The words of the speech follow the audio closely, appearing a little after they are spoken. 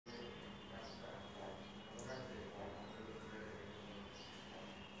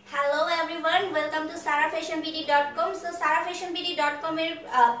Welcome to sarafashionbeauty.com। So sarafashionbeauty.com এর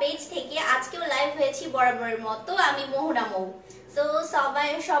page থেকে আজকেও লাইভ হয়েছি বরাবরের মতো। আমি মোহনা মৌ। সো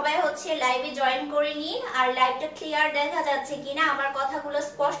সবাই হচ্ছে লাইভে জয়েন করে নিন। আর লাইভটা ক্লিয়ার দেখা যাচ্ছে কিনা, আমার কথাগুলো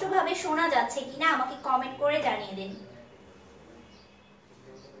স্পষ্টভাবে শোনা যাচ্ছে কিনা আমাকে কমেন্ট করে জানিয়ে দিন।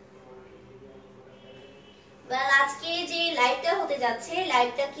 আজকে যে লাইভটা হতে যাচ্ছে,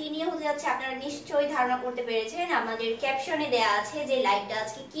 লাইভটা কি নিয়ে হতে যাচ্ছে আপনারা নিশ্চয়ই ধারণা করতে পেরেছেন। আমাদের ক্যাপশনে দেয়া আছে যে লাইভটা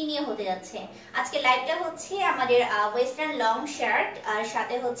আজকে কি নিয়ে হতে যাচ্ছে। আজকে লাইভটা হচ্ছে আমাদের ওয়েস্টার্ন লং শার্ট আর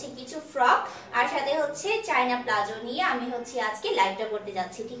সাথে হচ্ছে কিছু ফ্রক আর সাথে হচ্ছে চায়না প্লাজো নিয়ে আমি হচ্ছে আজকে লাইভটা করতে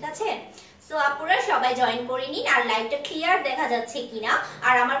যাচ্ছি, ঠিক আছে? সো আপনারা সবাই জয়েন করে নিন। আর লাইভটা ক্লিয়ার দেখা যাচ্ছে কিনা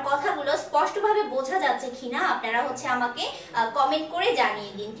আর আমার কথাগুলো স্পষ্টভাবে বোঝা যাচ্ছে কিনা আপনারা হচ্ছে আমাকে কমেন্ট করে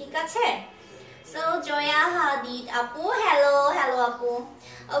জানিয়ে দিন, ঠিক আছে? সো জয়া হাদিদ আপু, হ্যালো আপু।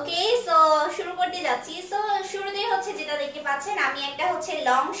 ওকে, সো শুরু করতে যাচ্ছি। সো শুরুতেই হচ্ছে যেটা দেখতে পাচ্ছেন, আমি একটা হচ্ছে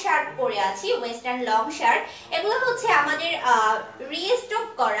লং শার্ট পরে আছি, ওয়েস্টার্ন লং শার্ট। এগুলো হচ্ছে আমাদের রিস্টক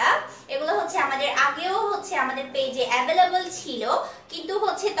করা, এগুলো হচ্ছে আমাদের আগেও হচ্ছে আমাদের পেজে অ্যাভেলেবল ছিল, কিন্তু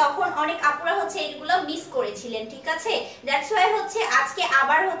হচ্ছে তখন অনেক আপুরা হচ্ছে এগুলো মিস করেছিলেন, ঠিক আছে? দ্যাটস ওয়াই হচ্ছে আজকে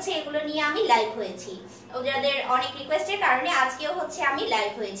আবার হচ্ছে এগুলো নিয়ে আমি লাইভ হয়েছি। ওদের অনেক রিকোয়েস্টের কারণে আজকেও হচ্ছে আমি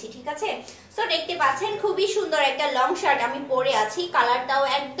লাইভ হয়েছি, ঠিক আছে? সো দেখতে পাচ্ছেন খুবই সুন্দর একটা লং শার্ট আমি পরে আছি। কালারটাও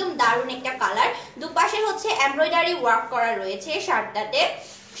একদম দারুণ একটা কালার। দুপাশে হচ্ছে এমব্রয়ডারি ওয়ার্ক করা রয়েছে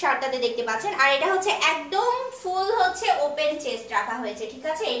শার্টটাতে দেখতে পাচ্ছেন। আর এটা হচ্ছে একদম ফুল হচ্ছে ওপেন চেস্ট রাখা হয়েছে, ঠিক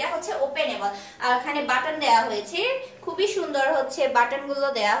আছে? এটা হচ্ছে ওপেনেবল। আর এখানে বাটন দেওয়া হয়েছে, খুবই সুন্দর হচ্ছে বাটনগুলো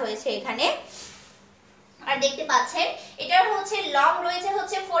দেওয়া হয়েছে এখানে। আর দেখতে পাচ্ছেন এটার হচ্ছে লং রয়েছে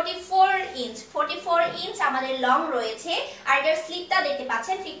হচ্ছে 44 ইঞ্চ আমাদের লং রয়েছে। আর এটার স্লিভটা দেখতে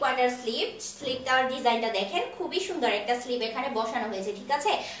পাচ্ছেন 3/4 স্লিভটার ডিজাইনটা দেখেন, খুবই সুন্দর একটা স্লিভ এখানে বসানো হয়েছে, ঠিক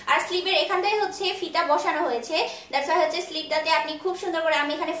আছে? আর স্লিভের এখানটায় হচ্ছে ফিতা বসানো হয়েছে। দ্যাটস ওয়াই হচ্ছে স্লিভটাতে আপনি খুব সুন্দর করে,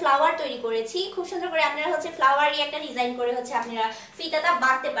 আমি এখানে ফ্লাওয়ার তৈরি করেছি, খুব সুন্দর করে আপনারা হচ্ছে ফ্লাওয়ারই একটা ডিজাইন করে হচ্ছে আপনারা ফিতাটা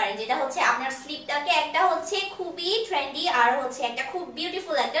বাঁধতে পারেন, যেটা হচ্ছে আপনার স্লিভটাকে একটা হচ্ছে খুবই ট্রেন্ডি আর হচ্ছে একটা খুব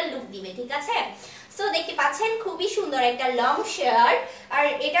বিউটিফুল একটা লুক দিবে, ঠিক আছে? সো দেখতে পাচ্ছেন খুবই সুন্দর একটা লং শার্ট। আর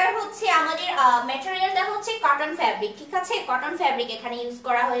এটার হচ্ছে আমাদের ম্যাটেরিয়ালটা হচ্ছে কটন ফ্যাব্রিক, ঠিক আছে? কটন ফ্যাব্রিক এখানে ইউজ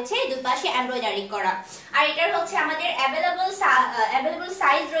করা হয়েছে, দুই পাশে এমব্রয়ডারি করা। আর এটার হচ্ছে আমাদের অ্যাভেলেবল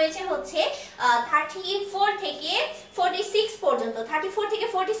সাইজ রয়েছে হচ্ছে 34 থেকে 46 পর্যন্ত, 34 থেকে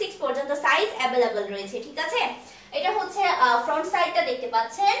 46 পর্যন্ত সাইজ অ্যাভেলেবল রয়েছে, ঠিক আছে? এটা হচ্ছে ফ্রন্ট সাইডটা দেখতে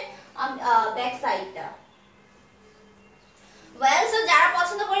পাচ্ছেন, ব্যাক সাইডটা। ওয়েল, সো যারা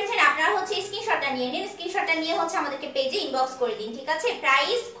পছন্দ করেছেন আপনারা হচ্ছে স্ক্রিনশটটা নিয়ে নিন। স্ক্রিনশটটা নিয়ে হচ্ছে আমাদেরকে পেজে ইনবক্স করে দিন, ঠিক আছে?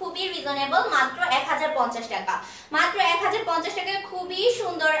 প্রাইস খুবই রিজনেবল, মাত্র 1050 টাকা। মাত্র 1050 টাকায় খুবই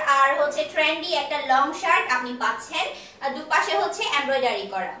সুন্দর আর হচ্ছে ট্রেন্ডি একটা লং শার্ট আপনি পাচ্ছেন, আর দুপাশে হচ্ছে এমব্রয়ডারি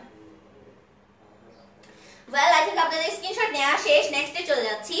করা। ওয়েল, আই থিংক আপনাদের স্ক্রিনশট নেওয়া শেষ। নেক্সটে চলে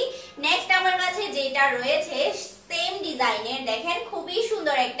যাচ্ছি। নেক্সট আমার কাছে যেটা রয়েছে সেম ডিজাইনের, দেখেন খুবই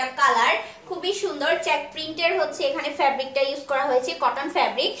সুন্দর একটা কালার, খুবই সুন্দর চেক প্রিন্টের হচ্ছে এখানে ফ্যাব্রিকটা ইউজ করা হয়েছে, কটন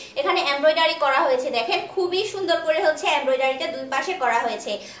ফ্যাব্রিক। এখানে এমব্রয়ডারি করা হয়েছে, দেখেন খুবই সুন্দর করে হচ্ছে এমব্রয়ডারিটা দুই পাশে করা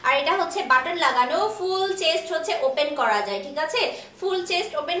হয়েছে। আর এটা হচ্ছে বাটন লাগানো, ফুল চেস্ট হচ্ছে ওপেন করা যায়, ঠিক আছে? ফুল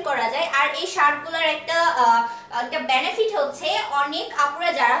চেস্ট ওপেন করা যায়। আর এই শার্টগুলোর একটা বেনিফিট হচ্ছে অনেক আপুরা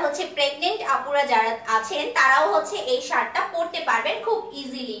যারা হচ্ছে প্রেগনেন্ট আপুরা যারা আছেন তারাও হচ্ছে এই শার্টটা পরতে পারবেন খুব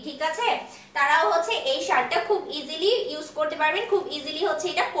ইজিলি, ঠিক আছে? তারাও হচ্ছে এই শার্টটা খুব ইজিলি ইউজ করতে পারবেন, খুব ইজিলি হচ্ছে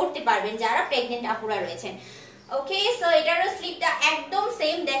এটা পরতে পারবেন যারা প্রেগনেন্ট আপুরা রয়েছেন। ওকে, সো এটারও স্লিভটা একদম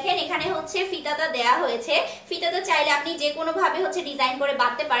সেম, দেখেন এখানে হচ্ছে ফিতাটা দেয়া হয়েছে। ফিতাটা চাইলে আপনি যে কোনো ভাবে হচ্ছে ডিজাইন করে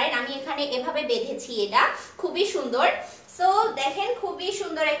বাঁধতে পারেন, আমি এখানে এভাবে বেঁধেছি, এটা খুবই সুন্দর। সো দেখেন খুবই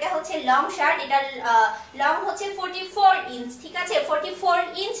সুন্দর একটা হচ্ছে লং শার্ট। এটা লং হচ্ছে 44 ইঞ্চ, ঠিক আছে? 44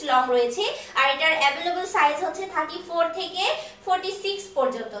 ইঞ্চ লং রয়েছে। আর এটার অ্যাভেলেবল সাইজ হচ্ছে 34 থেকে 46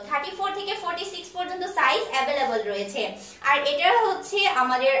 পর্যন্ত, 34 থেকে 46 পর্যন্ত সাইজ অ্যাভেলেবল রয়েছে। আর এটার হচ্ছে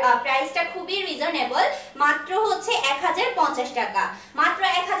আমাদের প্রাইসটা খুবই রিজনেবল, মাত্র হচ্ছে 1050 টাকা। মাত্র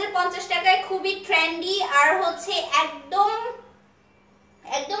 1050 টাকায় খুবই ট্রেন্ডি আর হচ্ছে একদম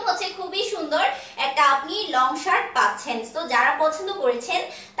হচ্ছে খুবই সুন্দর একটা আপনি লং শার্ট পাচ্ছেন। তো যারা পছন্দ করেছেন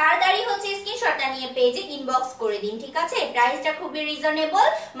তাড়াতাড়ি হচ্ছে স্ক্রিনশটটা নিয়ে পেজে ইনবক্স করে দিন, ঠিক আছে? প্রাইসটা খুবই রিজনেবল,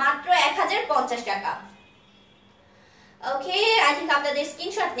 মাত্র 1050 টাকা। ওকে, আই থিংক আপনাদের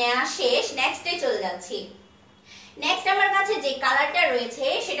স্ক্রিনশট নেওয়া শেষ। নেক্সটে চলে যাচ্ছি। নেক্সট আমার কাছে যে কালারটা রয়েছে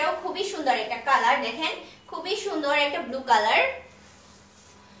সেটাও খুবই সুন্দর একটা কালার, দেখেন খুবই সুন্দর একটা ব্লু কালার।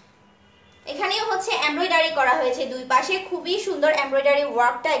 এখানেও হচ্ছে এমব্রয়ডারি করা হয়েছে দুই পাশে, খুবই সুন্দর এমব্রয়ডারি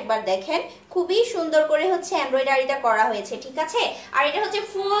ওয়ার্কটা একবার দেখেন, খুবই সুন্দর করে হচ্ছে এমব্রয়ডারিটা করা হয়েছে, ঠিক আছে। আর এটা হচ্ছে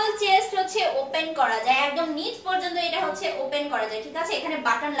ফুল চেস্ট হচ্ছে ওপেন করা যায়, একদম নিচ পর্যন্ত এটা হচ্ছে ওপেন করা যায়, ঠিক আছে। এখানে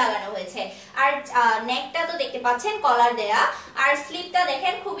বাটন লাগানো হয়েছে। আর নেকটা তো দেখতে পাচ্ছেন কলার দেয়া। আর স্লিপটা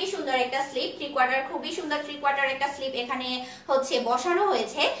দেখেন খুবই সুন্দর একটা স্লিপ, 3/4 খুবই সুন্দর 3/4 একটা স্লিপ এখানে হচ্ছে বসানো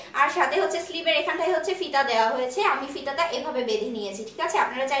হয়েছে। আর সাথে হচ্ছে স্লিপের এখানটায় হচ্ছে ফিতা দেওয়া হয়েছে, আমি ফিতাটা এভাবে বেঁধে নিয়েছি, ঠিক আছে।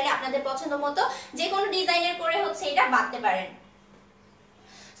 আপনারা চাইলে আপনাদের পছন্দ মতো যে কোনো ডিজাইনের করে হচ্ছে এটা বাঁধতে পারেন।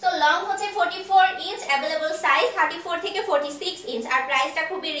 সো লং হচ্ছে 44 ইঞ্চ, अवेलेबल সাইজ 34 থেকে 46 ইঞ্চ। আর প্রাইসটা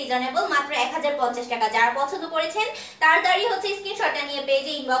খুবই রিজনেবল, মাত্র 1050 টাকা। যারা পছন্দ করেছেন তাড়াতাড়ি হচ্ছে স্ক্রিনশটটা নিয়ে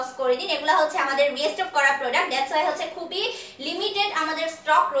পেজে ইনবক্স করে দিন। এগুলা হচ্ছে আমাদের রিস্টক করা প্রোডাক্ট, দ্যাটস ওয়াই হচ্ছে খুবই লিমিটেড আমাদের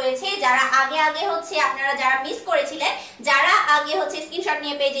স্টক রয়েছে। যারা আগে হচ্ছে আপনারা যারা মিস করেছিলেন, যারা আগে হচ্ছে স্ক্রিনশট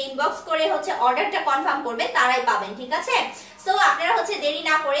নিয়ে পেজে ইনবক্স করে হচ্ছে অর্ডারটা কনফার্ম করবে তারাই পাবেন, ঠিক আছে। সো আপনারা হচ্ছে দেরি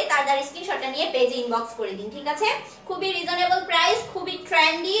না করে তাড়াতাড়ি স্ক্রিনশটটা নিয়ে পেজে ইনবক্স করে দিন, ঠিক আছে। খুবই রিজনেবল প্রাইস, খুবই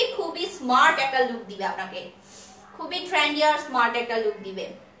ট্রেন্ডি, খুবই স্মার্ট একটা লুক দিবে আপনাকে, খুবই ট্রেন্ডি আর স্মার্ট একটা লুক দিবে।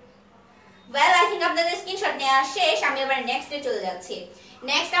 ওয়েল আই থিংক আপনাদের স্ক্রিনশট নেওয়া শেষ, আমি এবার নেক্সটে চলে যাচ্ছি।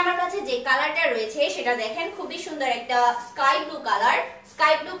 নেক্সট আমার কাছে যে কালারটা রয়েছে সেটা দেখেন খুবই সুন্দর একটা sky blue colour.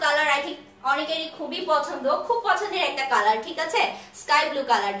 Sky blue colour I think অনেকেরই খুবই পছন্দ, খুব পছন্দের একটা কালার, ঠিক আছে। স্কাই ব্লু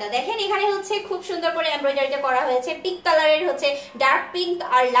কালারটা দেখেন এখানে হচ্ছে খুব সুন্দর করে এমব্রয়ডারিটা করা হয়েছে। পিঙ্ক কালারের হচ্ছে ডার্ক পিঙ্ক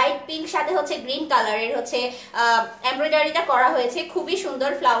আর লাইট পিঙ্ক, সাথে হচ্ছে গ্রিন কালারের হচ্ছে এমব্রয়ডারিটা করা হয়েছে, খুবই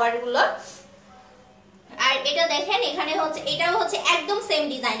সুন্দর ফ্লাওয়ার গুলো। আর এটা দেখেন এখানে হচ্ছে এটাও হচ্ছে একদম সেম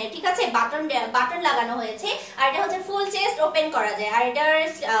ডিজাইনের, ঠিক আছে। বাটন লাগানো হয়েছে। আর এটা হচ্ছে ফুল চেস্ট ওপেন করা যায়। আর এটার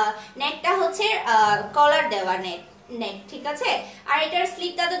নেকটা হচ্ছে কলার দেওয়া নেক, ঠিক আছে। আর এটার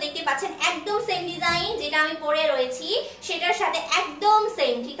স্লিপটা তো দেখতে পাচ্ছেন একদম সেম ডিজাইন, যেটা আমি পরে রয়েছি সেটার সাথে একদম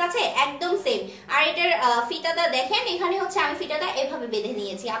সেম, ঠিক আছে, একদম সেম। আর এটার ফিতাটা দেখেন এখানে হচ্ছে আমি ফিতাটা এভাবে বেঁধে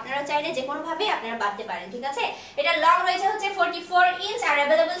নিয়েছি, আপনারা চাইলে যে কোনো ভাবে আপনারা বাঁধতে পারেন, ঠিক আছে। এটা লং রয়েছে হচ্ছে 44 ইঞ্চ আর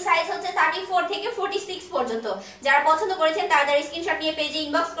अवेलेबल সাইজ হচ্ছে 34 থেকে 46 পর্যন্ত। যারা পছন্দ করেছেন তাড়াতাড়ি স্ক্রিনশট নিয়ে পেজে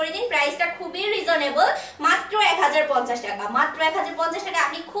ইনবক্স করে দিন। প্রাইসটা খুবই রিজনেবল, মাত্র 1050 টাকা। মাত্র 1050 টাকা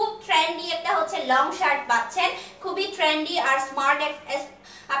আপনি খুব ট্রেন্ডি একটা হচ্ছে লং শার্ট পাচ্ছেন, খুবই ট্রেন্ডি আর স্মার্ট,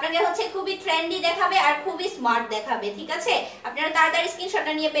 আপনাকে হচ্ছে খুবই ট্রেন্ডি দেখাবে আর খুবই স্মার্ট দেখাবে, ঠিক আছে। আপনারা তাড়াতাড়ি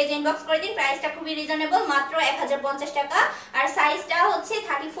স্ক্রিনশটটা নিয়ে পেজে ইনবক্স করে দিন। প্রাইসটা খুবই রিজনেবল, মাত্র 1050 টাকা। আর সাইজটা হচ্ছে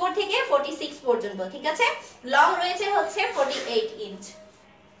 34 থেকে 46 পর্যন্ত, ঠিক আছে। লং রয়েছে হচ্ছে 48 inch,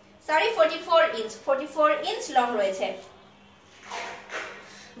 sorry 44 inch, 44 inch long রয়েছে।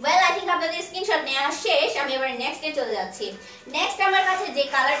 ওয়েল আই থিংক আপনাদের স্ক্রিনশট নেওয়া শেষ, আমি এবার নেক্সটে চলে যাচ্ছি। নেক্সট আমার কাছে যে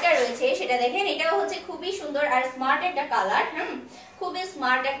কালারটা রয়েছে সেটা দেখেন, এটাও হচ্ছে খুবই সুন্দর আর স্মার্ট একটা কালার, খুবই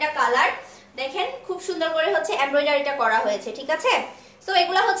স্মার্ট একটা কালার। দেখেন খুব সুন্দর করে হচ্ছে এমব্রয়ডারিটা করা হয়েছে, ঠিক আছে। সো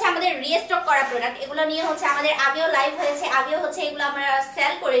এগুলো হচ্ছে আমাদের রিস্টক করা প্রোডাক্ট। এগুলো নিয়ে হচ্ছে আমাদের আগেও লাইভ হয়েছে, আগেও হচ্ছে এগুলো আমরা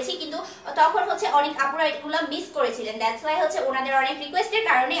সেল করেছি, কিন্তু তখন হচ্ছে অনেক আপুরা এগুলো মিস করেছিলেন, দ্যাটস ওয়াই হচ্ছে ওনাদের অনেক রিকোয়েস্টের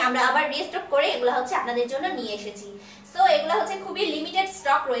কারণে আমরা আবার রিস্টক করে এগুলো হচ্ছে আপনাদের জন্য নিয়ে এসেছি। সো এগুলো হচ্ছে খুবই লিমিটেড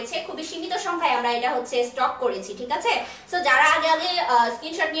স্টক রয়েছে, খুবই সীমিত সংখ্যায় আমরা এটা হচ্ছে স্টক করেছি, ঠিক আছে। সো যারা আগে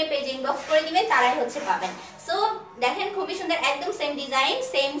স্ক্রিনশট নিয়ে পেজ ইনবক্স করে দিবেন তারাই হচ্ছে পাবেন। সো দেখেন খুবই সুন্দর একদম সেম ডিজাইন,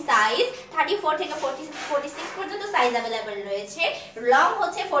 সেম সাইজ, 34 থেকে 46 পর্যন্ত সাইজ अवेलेबल রয়েছে। লং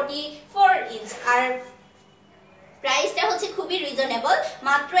হচ্ছে 44 ইঞ্চ আর প্রাইসটা হচ্ছে খুবই রিজনেবল,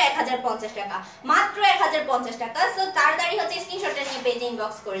 মাত্র 1050 টাকা, মাত্র 1050 টাকা। সো তাড়াতাড়ি হচ্ছে স্ক্রিনশটটা নিয়ে পেজে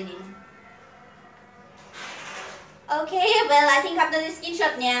ইনবক্স করে দিন। ওকে ওয়েল আই থিংক আপনাদের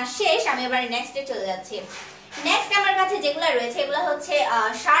স্ক্রিনশট নেওয়া শেষ, আমি এবার নেক্সটে চলে যাচ্ছি। নেক্সট আমার কাছে যেগুলো রয়েছে এগুলো হচ্ছে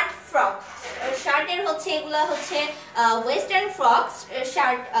শার্ট ফ্রক, শার্টের হচ্ছে এগুলো হচ্ছে ওয়েস্টার্ন ফ্রকস,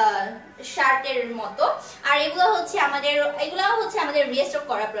 শার্টের মতো। আর এগুলো হচ্ছে আমাদের রিস্টক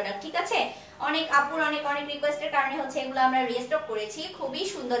করা প্রোডাক্ট, ঠিক আছে। অনেক আপুর অনেক রিকোয়েস্টের কারণে হচ্ছে এগুলো আমরা রিস্টক করেছি। খুবই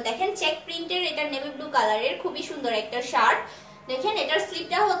সুন্দর দেখেন চেক প্রিন্টের, এটা নেভি ব্লু কালারের, খুবই সুন্দর একটা শার্ট। দেখেন এটার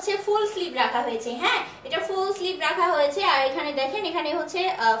স্লিপটা হচ্ছে ফুল স্লিভ রাখা হয়েছে, হ্যাঁ এটা ফুল স্লিভ রাখা হয়েছে। আর এখানে দেখেন এখানে হচ্ছে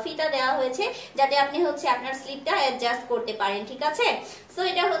ফিতা দেওয়া হয়েছে যাতে আপনি হচ্ছে আপনার স্লিপটা অ্যাডজাস্ট করতে পারেন, ঠিক আছে। সো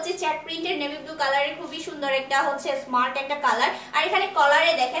এটা হচ্ছে চেক প্রিন্টের নেভি ব্লু কালারের, খুবই সুন্দর একটা হচ্ছে স্মার্ট একটা কালার। আর এখানে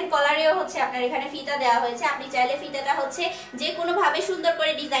কলারে দেখেন, কলারেও হচ্ছে আপনার এখানে ফিতা দেওয়া হয়েছে, আপনি চাইলে ফিতাটা হচ্ছে যে কোনো ভাবে সুন্দর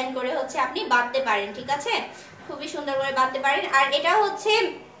করে ডিজাইন করে হচ্ছে আপনি বাঁধতে পারেন, ঠিক আছে, খুবই সুন্দর করে বাঁধতে পারেন। আর এটা হচ্ছে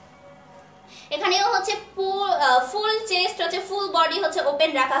এখানেও হচ্ছে ফুল চেস্ট হচ্ছে ফুল বডি হচ্ছে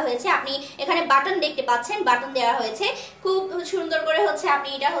ওপেন রাখা হয়েছে, আপনি এখানে বাটন দেখতে পাচ্ছেন, বাটন দেওয়া হয়েছে খুব সুন্দর করে হচ্ছে আপনি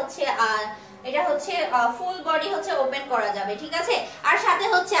এটা হচ্ছে ফুল বডি হচ্ছে ওপেন করা যাবে, ঠিক আছে। আর সাথে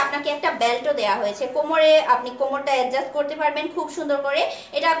হচ্ছে আপনাকে একটা বেল্টও দেওয়া হয়েছে, কোমরে আপনি কোমরটা অ্যাডজাস্ট করতে পারবেন খুব সুন্দর করে।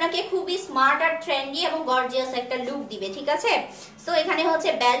 এটা আপনাকে খুবই স্মার্ট আর ট্রেন্ডি এবং গর্জিয়াস একটা লুক দিবে, ঠিক আছে। সো এখানে হচ্ছে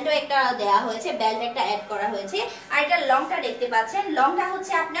বেল্টও একটা দেওয়া হয়েছে, বেল্ট একটা অ্যাড করা হয়েছে। আর এটা লংটা দেখতে পাচ্ছেন, লংটা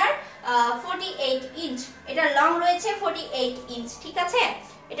হচ্ছে আপনার 48 ইঞ্চ, এটা লং রয়েছে 48 ইঞ্চ, ঠিক আছে।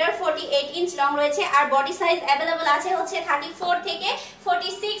 এটার 48 ইঞ্চ লং রয়েছে। আর বডি সাইজ अवेलेबल আছে হচ্ছে 34 থেকে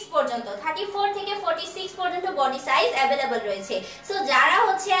 46 পর্যন্ত, 34 থেকে 46 পর্যন্ত বডি সাইজ अवेलेबल রয়েছে। সো যারা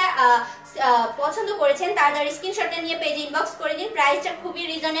হচ্ছে পছন্দ করেছেন তারা স্ক্রিনশটটা নিয়ে পেজে ইনবক্স করে দিন। প্রাইসটা খুবই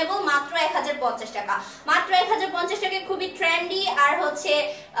রিজনেবল, মাত্র 1050 টাকা, মাত্র 1050 টাকায় খুবই ট্রেন্ডি আর হচ্ছে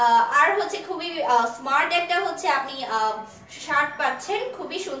খুবই স্মার্ট একটা হচ্ছে আপনি শার্ট পাচ্ছেন,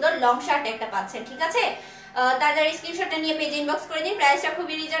 খুবই সুন্দর লং শার্ট একটা পাচ্ছেন, ঠিক আছে। তাদের স্ক্রিনশটটা নিয়ে পেজে ইনবক্স করে দিন। প্রাইসটা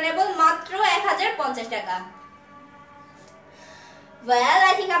খুবই রিজনেবল, মাত্র 1050 টাকা। ওয়েল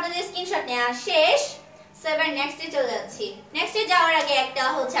আই থিংক আপনাদের স্ক্রিনশট নেওয়া শেষ। সো এবার নেক্সটে চলে যাচ্ছি। নেক্সটে যাওয়ার আগে একটা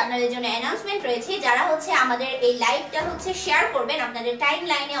হচ্ছে আপনাদের জন্য অ্যানাউন্সমেন্ট রয়েছে। যারা হচ্ছে আমাদের এই লাইভটা হচ্ছে শেয়ার করবেন আপনাদের টাইম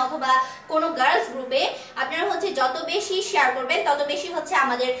লাইনে অথবা কোনো গার্লস গ্রুপে, আপনারা হচ্ছে যত বেশি শেয়ার করবেন তত বেশি হচ্ছে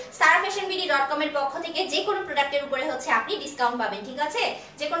আমাদের sarafashionbd.com এর পক্ষ থেকে যে কোনো প্রোডাক্টের উপরে হচ্ছে আপনি ডিসকাউন্ট পাবেন, ঠিক আছে।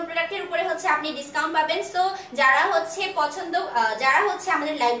 যে কোনো প্রোডাক্টের উপরে হচ্ছে আপনি ডিসকাউন্ট পাবেন। সো যারা হচ্ছে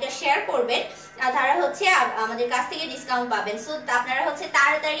আমাদের লাইভটা শেয়ার করবেন তারা হচ্ছে আমাদের কাছ থেকে ডিসকাউন্ট পাবেন। সো আপনারা হচ্ছে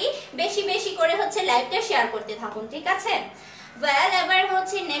তাড়াতাড়ি বেশি বেশি করে হচ্ছে লাইভটা শেয়ার করতে থাকুন, ঠিক আছে। ওয়েল এবার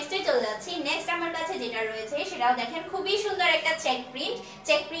হচ্ছে নেক্সটে চলে যাচ্ছি। নেক্সট আমার কাছে যেটা রয়েছে সেটাও দেখেন খুবই সুন্দর একটা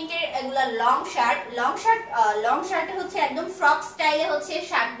চেক প্রিন্টের এগুলা লং শার্ট হচ্ছে একদম ফ্রক স্টাইলে হচ্ছে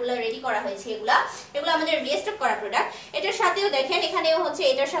শার্টগুলো রেডি করা হয়েছে। এগুলো আমাদের রিস্টক করা প্রোডাক্ট। এটার সাথেও দেখেন এখানেও হচ্ছে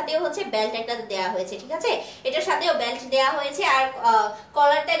এটার সাথেও হচ্ছে বেল্ট একটা দেয়া হয়েছে, ঠিক আছে। এটার সাথেও বেল্ট দেয়া হয়েছে। আর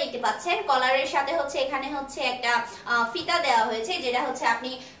কলারটা দেখতে পাচ্ছেন, কলারের সাথে হচ্ছে এখানে হচ্ছে একটা ফিতা দেওয়া হয়েছে, যেটা হচ্ছে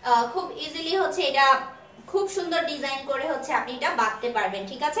আপনি খুব ইজিলি হচ্ছে এটা খুব সুন্দর ডিজাইন করে হচ্ছে আপনি এটা বাঁধতে পারবেন,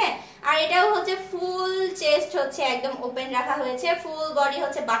 ঠিক আছে। আর এটাও হচ্ছে ফুল চেস্ট হচ্ছে একদম ওপেন রাখা হয়েছে, ফুল বডি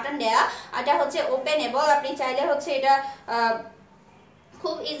হচ্ছে বাটন দেয়া। এটা হচ্ছে ওপেনেবল, আপনি চাইলে হচ্ছে এটা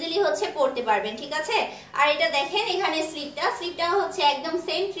খুব ইজিলি হচ্ছে পড়তে পারবেন, ঠিক আছে। আর এটা দেখেন এখানে স্লিপটা হচ্ছে একদম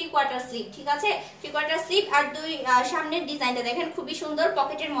সেম 3/4 স্লিপ, ঠিক আছে। 3/4 স্লিপ। আর দুই সামনের ডিজাইনটা দেখেন খুবই সুন্দর,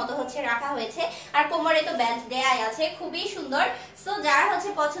 পকেটের মতো হচ্ছে রাখা হয়েছে। আর কোমরে তো বেল্ট দেয়াই আছে, খুবই সুন্দর। সো যারা হচ্ছে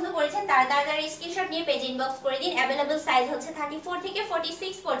পছন্দ করেছেন তারা তাড়াতাড়ি স্ক্রিনশট নিয়ে পেজে ইনবক্স করে দিন। अवेलेबल সাইজ হচ্ছে 34 থেকে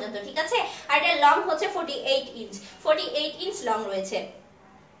 46 পর্যন্ত, ঠিক আছে। আর এটা লং হচ্ছে 48 ইঞ্চ লং রয়েছে।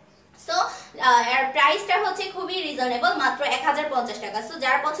 সো এর প্রাইসটা হচ্ছে খুবই রিজনেবল, মাত্র 1050 টাকা। সো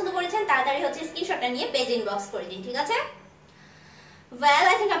যারা পছন্দ করেছেন তাড়াতাড়ি হচ্ছে স্ক্রিনশটটা নিয়ে পেজে ইনবক্স করে দিন, ঠিক আছে। ওয়েল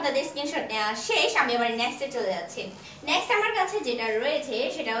আই থিংক আপনাদের স্ক্রিনশট নেওয়া শেষ। আমি এবার নেক্সটে চলে যাচ্ছি। নেক্সট আমার কাছে যেটা রয়েছে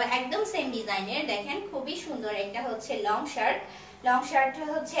সেটাও একদম সেম ডিজাইনের, দেখেন খুবই সুন্দর একটা হচ্ছে লং শার্ট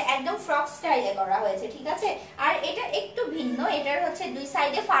হচ্ছে একদম ফ্রক স্টাইলে করা হয়েছে, ঠিক আছে। আর এটা একটু ভিন্ন, এটার হচ্ছে দুই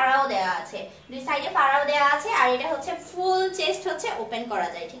সাইডে ফাড়াও দেওয়া আছে, আর এটা হচ্ছে ফুল চেস্ট হচ্ছে ওপেন করা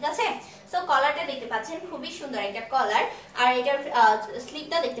যায়, ঠিক আছে। সো কলারটা দেখতে পাচ্ছেন খুবই সুন্দর একটা কলার। আর এটার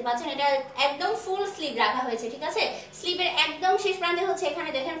স্লিভটা দেখতে পাচ্ছেন, এটা একদম ফুল স্লিভ রাখা হয়েছে, ঠিক আছে। স্লিভের একদম শেষ প্রান্তে হচ্ছে এখানে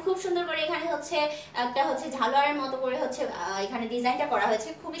দেখেন খুব সুন্দর করে এখানে হচ্ছে একটা হচ্ছে ঝালোয়ারের মতো করে হচ্ছে এখানে ডিজাইনটা করা হয়েছে,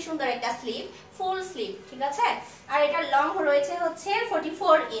 খুবই সুন্দর একটা স্লিভ, ফুল স্লিভ, ঠিক আছে। আর এটা লং রয়েছে হচ্ছে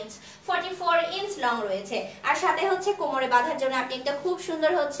 44 ইঞ্চ লং রয়েছে। আর সাথে হচ্ছে কোমরে বাঁধার জন্য আপনি একটা খুব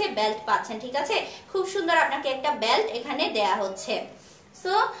সুন্দর হচ্ছে বেল্ট পাচ্ছেন, ঠিক আছে। খুব সুন্দর আপনাকে একটা বেল্ট এখানে দেয়া হচ্ছে।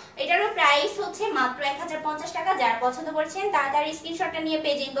 সো এটারও প্রাইস হচ্ছে মাত্র 1050 টাকা। যারা পছন্দ করছেন তাড়াতাড়ি স্ক্রিনশটটা নিয়ে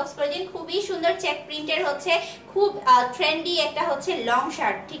পেজে ইনবক্স করে দিন। খুবই সুন্দর চেক প্রিন্টের হচ্ছে খুব ট্রেন্ডি একটা হচ্ছে লং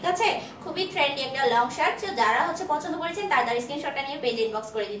শার্ট, ঠিক আছে। খুবই ট্রেন্ডি একটা লং শার্ট। সো যারা হচ্ছে পছন্দ করেছেন তাড়াতাড়ি স্ক্রিনশটটা নিয়ে পেজে ইনবক্স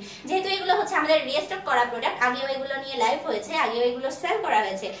করে দিন। যেহেতু এগুলো হচ্ছে আমাদের রিস্টক করা প্রোডাক্ট, আগেও এগুলো নিয়ে লাইভ হয়েছে, আগেও এগুলো সেল করা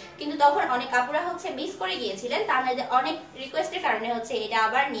হয়েছে, কিন্তু তখন অনেক আপুরা হচ্ছে মিস করে গিয়েছিলেন। তার মধ্যে অনেক রিকোয়েস্টের কারণে হচ্ছে এটা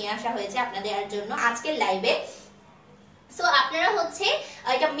আবার নিয়ে আসা হয়েছে আপনাদের জন্য আজকের লাইভে। সো আপনারা হচ্ছে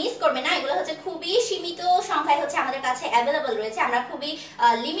এটা মিস করবেন না, এগুলো হচ্ছে খুবই সীমিত সংখ্যায় হচ্ছে আমাদের কাছে अवेलेबल রয়েছে, আমরা খুবই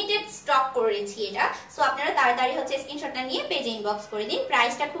লিমিটেড স্টক করেছি এটা। সো আপনারা তাড়াতাড়ি হচ্ছে স্ক্রিনশটটা নিয়ে পেজে ইনবক্স করে দিন।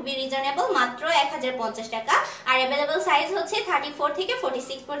 প্রাইসটা খুবই রিজনেবল, মাত্র 1050 টাকা। আর अवेलेबल সাইজ হচ্ছে 34 থেকে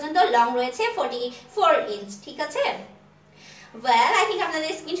 46 পর্যন্ত, লং রয়েছে 44 ইঞ্চ, ঠিক আছে। ওয়েল আই থিংক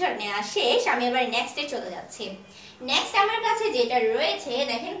আপনাদের স্ক্রিনশট নেওয়া শেষ। আমি এবার নেক্সটে চলে যাচ্ছি। নেক্সট আমার কাছে যেটা রয়েছে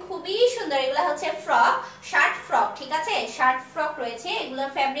দেখেন খুবই সুন্দর, এগুলা হচ্ছে শার্ট ফ্রক, ঠিক আছে। শার্ট ফ্রক রয়েছে,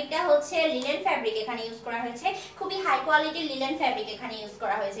 এগুলোর ফ্যাব্রিকটা হচ্ছে লিনেন ফ্যাব্রিক এখানে ইউজ করা হয়েছে, খুবই হাই কোয়ালিটির লিনেন ফ্যাব্রিক এখানে ইউজ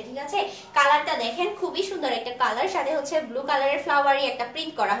করা হয়েছে, ঠিক আছে। কালারটা দেখেন খুবই সুন্দর একটা কালার, সাথে হচ্ছে ব্লু কালারের ফ্লাওয়ারি একটা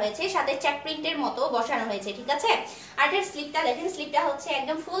প্রিন্ট করা হয়েছে, সাথে চেক প্রিন্টের মতো বসানো হয়েছে, ঠিক আছে। আর এর স্লিপটা দেখেন, স্লিপটা হচ্ছে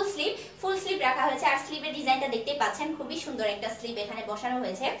একদম ফুল স্লিভ রাখা হয়েছে। আর স্লিভের ডিজাইনটা দেখতে পাচ্ছেন, খুবই সুন্দর একটা স্লিভ এখানে বসানো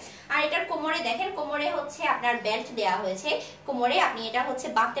হয়েছে। আর এটার কোমরে দেখেন, কোমরে হচ্ছে আপনার বেল্ট দেওয়া হয়েছে কোমরে, আপনি এটা হচ্ছে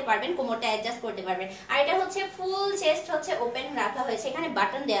বাঁধতে পারবেন, কোমরটা অ্যাডজাস্ট করতে পারবেন। আর এটা হচ্ছে ফুল চেস্ট হচ্ছে ওপেন রাখা হয়েছে, এখানে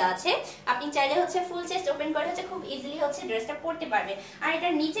বাটন দেওয়া আছে, আপনি চাইলে হচ্ছে ফুল চেস্ট ওপেন করে হচ্ছে খুব ইজিলি হচ্ছে ড্রেসটা পরতে পারবেন। আর এটা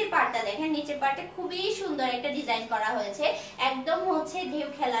নিচের পার্টটা দেখেন, নিচের পার্টে খুবই সুন্দর একটা ডিজাইন করা হয়েছে, একদম হচ্ছে ঢেউ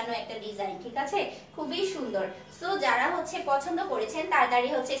খেলানো একটা ডিজাইন, ঠিক আছে, খুবই সুন্দর। সো যারা হচ্ছে পছন্দ করেছেন তাড়াতাড়ি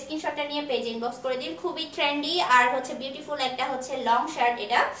হচ্ছে স্ক্রিনশটটা নিয়ে পেজ ইনবক্স করে দিন। খুবই ট্রেন্ডি আর হচ্ছে বিউটিফুল একটা হচ্ছে লং শার্ট,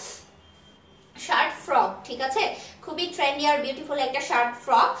 এটা শার্ট ফ্রক, ঠিক আছে, খুবই ট্রেন্ডি আর বিউটিফুল একটা শার্ট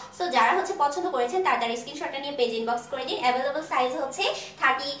ফ্রক। সো যারা হচ্ছে পছন্দ করেছেন তাড়াতাড়ি স্ক্রিনশটটা নিয়ে পেজ ইনবক্স করে দিন। अवेलेबल সাইজ হচ্ছে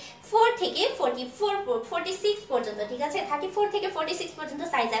 34 থেকে 46 পর্যন্ত, ঠিক আছে, 34 থেকে 46 পর্যন্ত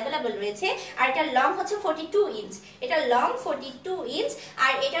সাইজ अवेलेबल রয়েছে। আর এটা লং হচ্ছে 42 ইঞ্চ, এটা লং 42 ইঞ্চ।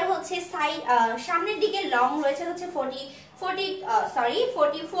 আর এটা হচ্ছে সামনের দিকে লং রয়েছে হচ্ছে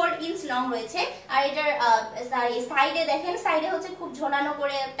 44 ইঞ্চ লং রয়েছে। আর এটার সাইডে দেখেন, সাইডে হচ্ছে খুব ঝোলানো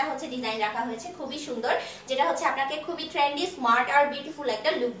করে একটা হচ্ছে ডিজাইন রাখা হয়েছে, খুবই সুন্দর, যেটা হচ্ছে আপনাকে খুবই ট্রেন্ডি, স্মার্ট আর বিউটিফুল একটা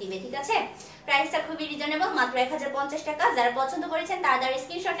লুক দিবে, ঠিক আছে। প্রাইসটা খুবই রিজনেবল, মাত্র 1050 টাকা। যারা পছন্দ করেছেন তাড়াতাড়ি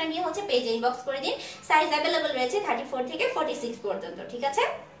স্ক্রিনশটটা নিয়ে হচ্ছে পেজে ইনবক্স করে দিন। সাইজ अवेलेबल রয়েছে 34 থেকে 46 পর্যন্ত, ঠিক আছে।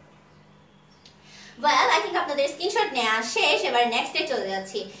 ওয়েল, আই থিংক আপনাদের স্ক্রিনশট নেওয়া শেষ, এবার নেক্সটে চলে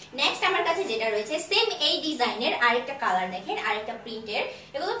যাচ্ছি। নেক্সট আমার কাছে যেটা রয়েছে সেম এই ডিজাইনের আরেকটা কালার দেখেন, আরেকটা প্রিন্টের,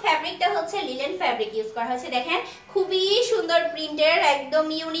 এগুলো ফ্যাব্রিকটা হচ্ছে লিলেন ফ্যাব্রিক ইউজ করা হয়েছে, দেখেন খুবই সুন্দর প্রিন্টের, একদম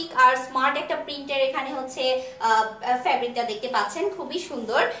ইউনিক আর স্মার্ট একটা প্রিন্টের এখানে হচ্ছে ফ্যাব্রিকটা দেখতে পাচ্ছেন, খুবই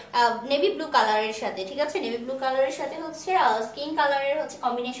সুন্দর নেভি ব্লু কালারের সাথে, ঠিক আছে, নেভি ব্লু কালারের সাথে হচ্ছে স্কিন কালারের হচ্ছে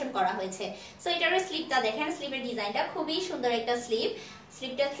কম্বিনেশন করা হয়েছে। সো এটার স্লিপটা দেখেন, স্লিপের ডিজাইনটা খুবই সুন্দর একটা স্লিপ,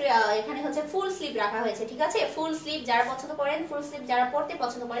 স্লিপটা এখানে হচ্ছে ফুল স্লিভ রাখা হয়েছে, ঠিক আছে, ফুল স্লিভ যারা পছন্দ করেন, ফুল স্লিভ যারা পরতে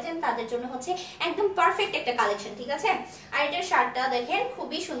পছন্দ করেছেন তাদের জন্য হচ্ছে একদম পারফেক্ট একটা কালেকশন, ঠিক আছে। আর এটার শার্টটা দেখেন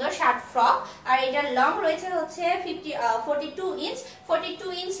খুবই সুন্দর শার্ট ফ্রক। আর এটার লং রয়েছে হচ্ছে 42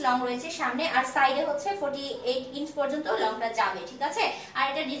 ইঞ্চ লং রয়েছে সামনে, আর সাইডে হচ্ছে 48 ইঞ্চ পর্যন্ত লংটা যাবে, ঠিক আছে। আর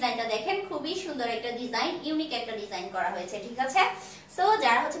এটার ডিজাইনটা দেখেন খুবই সুন্দর একটা ডিজাইন, ইউনিক একটা ডিজাইন করা হয়েছে, ঠিক আছে। সো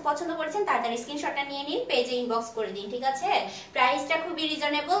যারা হচ্ছে পছন্দ করেছেন তাড়াতাড়ি স্ক্রিনশটটা নিয়ে নিন, পেজে ইনবক্স করে দিন, ঠিক আছে। প্রাইসটা খুবই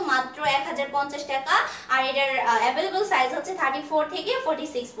রিজনেবল, মাত্র 1050 টাকা। আর এটার अवेलेबल সাইজ হচ্ছে 34 থেকে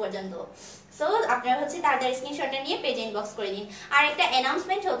 46 পর্যন্ত। সো আপনারা হচ্ছে তাড়াতাড়ি স্ক্রিনশটটা নিয়ে পেজে ইনবক্স করে দিন। আর একটা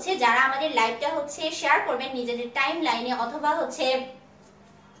অ্যানাউন্সমেন্ট হচ্ছে, যারা আমাদের লাইভটা হচ্ছে শেয়ার করবেন নিজেদের টাইম লাইনে অথবা হচ্ছে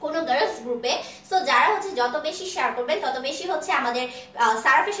কোনো গার্লস গ্রুপে, সো যারা হচ্ছে যত বেশি শেয়ার করবেন তত বেশি হচ্ছে আমাদের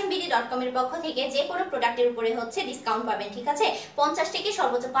sarafashionbd.com এর পক্ষ থেকে যে কোনো প্রোডাক্টের উপরে হচ্ছে ডিসকাউন্ট পাবেন, ঠিক আছে। 50 থেকে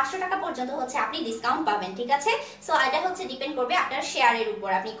সর্বোচ্চ 500 টাকা পর্যন্ত হচ্ছে আপনি ডিসকাউন্ট পাবেন, ঠিক আছে। সো এটা হচ্ছে ডিপেন্ড করবে আপনার শেয়ারের উপর,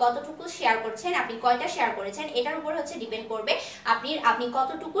 আপনি কতটুকু শেয়ার করছেন, আপনি কয়টা শেয়ার করেছেন, এটার উপর হচ্ছে ডিপেন্ড করবে আপনি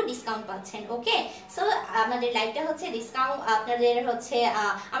কতটুকু ডিসকাউন্ট পাচ্ছেন, ওকে। সো আমাদের লাইভটা হচ্ছে ডিসকাউন্ট আপনাদের হচ্ছে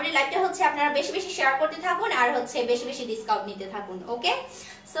আমাদের লাইভটা হচ্ছে আপনারা বেশি বেশি শেয়ার করতে থাকুন আর হচ্ছে বেশি বেশি ডিসকাউন্ট নিতে থাকুন, ওকে।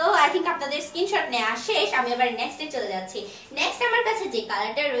 সো আই থিংক আপনাদের স্ক্রিনশট নেওয়া শেষ, আমি এবার নেক্সটে চলে যাচ্ছি। নেক্সট আমার কাছে যে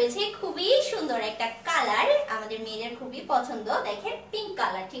কালারটা রয়েছে খুবই সুন্দর একটা কালার, আমাদের মেয়েদের খুবই পছন্দ, দেখেন পিঙ্ক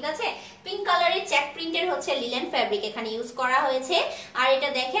কালার, ঠিক আছে। পিঙ্ক কালারের চেক প্রিন্টের হচ্ছে লিলেন ফ্যাব্রিক এখানে ইউজ করা হয়েছে। আর এটা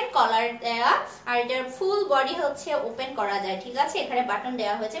দেখেন কলার দেওয়া, আর এটার ফুল বডি হচ্ছে ওপেন করা যায়, ঠিক আছে, এখানে বাটন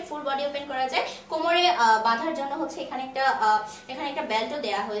দেওয়া হয়েছে, ফুল বডি ওপেন করা যায়, কোমরে বাঁধার জন্য হচ্ছে এখানে একটা বেল্টও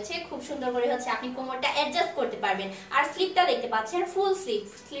দেওয়া হয়েছে, খুব সুন্দর করে হচ্ছে আপনি কোমরটা অ্যাডজাস্ট করতে পারবেন। আর স্লিপটা দেখতে পাচ্ছেন ফুল স্লিভ,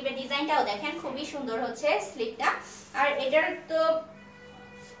 স্লিভের ডিজাইনটাও দেখেন খুবই সুন্দর হচ্ছে স্লিভটা। আর এটার তো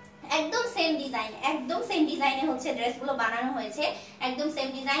একদম সেম ডিজাইন, একদম সেম ডিজাইনে হচ্ছে ড্রেসগুলো বানানো হয়েছে, একদম সেম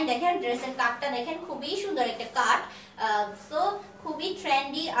ডিজাইন, দেখেন ড্রেসের কাটটা দেখেন খুবই সুন্দর একটা কাট। সো খুবই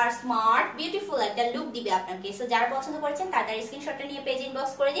ট্রেন্ডি আর স্মার্ট বিউটিফুল একটা লুক দিবে আপনাকে। সো যারা পছন্দ করেছেন তাড়াতাড়ি স্ক্রিনশটটা নিয়ে পেজ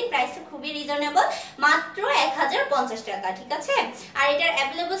ইনবক্স করে দিন। প্রাইসটা খুবই রিজনেবল, মাত্র 1050 টাকা, ঠিক আছে। আর এটার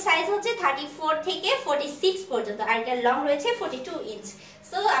अवेलेबल সাইজ হচ্ছে 34 থেকে 46 পর্যন্ত, আর এটার লং রয়েছে 42 ইঞ্চ।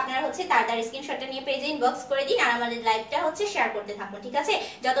 সো আপনারা হচ্ছে তাড়াতাড়ি স্ক্রিনশটটা নিয়ে পেজে ইনবক্স করে দিন আর আমাদের লাইভটা হচ্ছে শেয়ার করতে থাকুন, ঠিক আছে।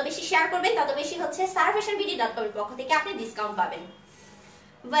 যত বেশি শেয়ার করবেন তত বেশি হচ্ছে sarafashionbd.com এর পক্ষ থেকে আপনি ডিসকাউন্ট পাবেন।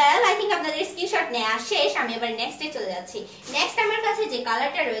 ওয়েল, আই থিংক আপনাদের স্ক্রিনশট নেওয়া শেষ, আমি এবার নেক্সটে চলে যাচ্ছি। নেক্সট আমার কাছে যে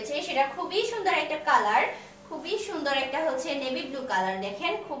কালারটা রয়েছে সেটা খুবই সুন্দর একটা কালার, খুবই সুন্দর একটা হচ্ছে নেভি ব্লু কালার,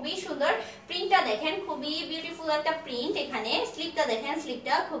 দেখেন খুবই সুন্দর প্রিন্টটা, দেখেন খুবই বিউটিফুল একটা প্রিন্ট। এখানে স্লিপটা দেখেন,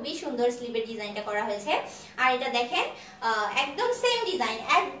 স্লিপটা খুবই সুন্দর স্লিপের ডিজাইনটা করা হয়েছে। আর এটা দেখেন একদম সেম ডিজাইন,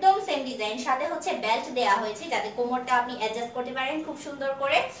 একদম সেম ডিজাইন, সাথে হচ্ছে বেল্ট দেওয়া হয়েছে যাতে কোমরটা আপনি অ্যাডজাস্ট করতে পারেন খুব সুন্দর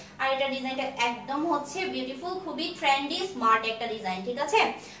করে। আর এটা ডিজাইনটা একদম হচ্ছে বিউটিফুল, খুবই ট্রেন্ডি স্মার্ট একটা ডিজাইন, ঠিক আছে।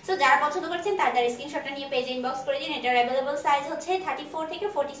 সো যারা পছন্দ করেছেন তাড়াতাড়ি স্ক্রিনশটটা নিয়ে পেজে ইনবক্স করে দিন। এটার अवेलेबल সাইজ হচ্ছে 34 থেকে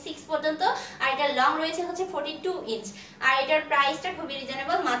 46 পর্যন্ত, আর এটা লং রয়েছে হচ্ছে 42 ইঞ্চ। আর এটার প্রাইসটা খুবই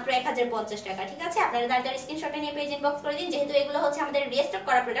রিজনেবল, মাত্র 1050 টাকা, ঠিক আছে। আপনারা তাড়াতাড়ি স্ক্রিনশটটা নিয়ে পেজ ইনবক্স করে দিন, যেহেতু এগুলো হচ্ছে আমাদের রিস্টক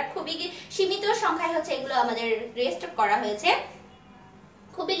করা প্রোডাক্ট, খুবই সীমিত সংখ্যায় হচ্ছে এগুলো আমাদের রিস্টক করা হয়েছে,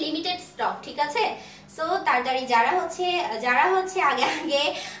 খুবই লিমিটেড স্টক, ঠিক আছে। সো তাড়াতাড়ি যারা হচ্ছে আগে আগে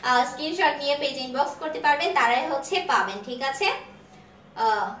স্ক্রিনশট নিয়ে পেজ ইনবক্স করতে পারবেন তারাই হচ্ছে পাবেন, ঠিক আছে।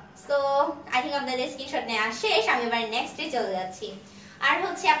 সো আই থিঙ্ক আপনাদের স্ক্রিনশট নেওয়া শেষ, আমি এবার নেক্সটে চলে যাচ্ছি। আর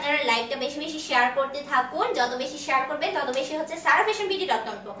হচ্ছে আপনারা লাইভটা বেশি বেশি শেয়ার করতে থাকুন, যত বেশি শেয়ার করবেন তত বেশি হচ্ছে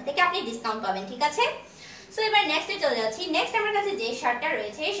sarafashionbeauty.com পক্ষ থেকে আপনি ডিসকাউন্ট পাবেন, ঠিক আছে। সো এবার নেক্সটে চলে যাচ্ছি। নেক্সট আমার কাছে যে শার্টটা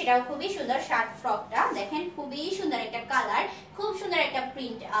রয়েছে সেটাও খুবই সুন্দর, শার্ট ফ্রকটা দেখেন খুবই সুন্দর একটা কালার, খুব সুন্দর একটা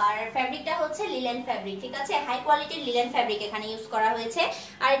প্রিন্ট, আর ফ্যাব্রিকটা হচ্ছে লিলেন ফ্যাব্রিক, ঠিক আছে, হাই কোয়ালিটির লিলেন ফ্যাব্রিক এখানে ইউজ করা হয়েছে।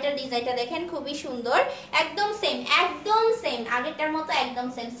 আর এটার ডিজাইনটা দেখেন খুবই সুন্দর, একদম সেম আগেরটার মতো একদম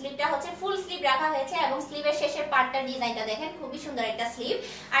সেম। স্লিভটা হচ্ছে ফুল স্লিভ রাখা হয়েছে এবং স্লিভের শেষের পার্টটার ডিজাইনটা দেখেন খুবই সুন্দর একটা স্লিভ।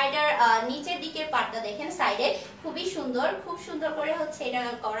 আর এটার নিচের দিকের পার্টটা দেখেন সাইডে খুবই সুন্দর, খুব সুন্দর করে হচ্ছে এটা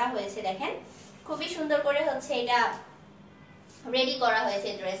করা হয়েছে, দেখেন খুবই সুন্দর করে হচ্ছে এটা রেডি করা হয়েছে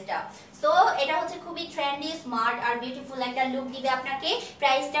ড্রেসটা। সো এটা হচ্ছে খুবই ট্রেন্ডি, স্মার্ট আর বিউটিফুল একটা লুক দিবে আপনাকে।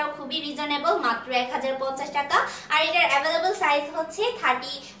 প্রাইসটাও খুবই রিজনেবল, মাত্র 1050 টাকা। আর এটার অ্যাভেলেবল সাইজ হচ্ছে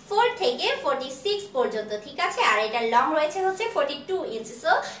 34 থেকে 46 পর্যন্ত, ঠিক আছে। আর এটার লং রয়েছে হচ্ছে 42 ইঞ্চ।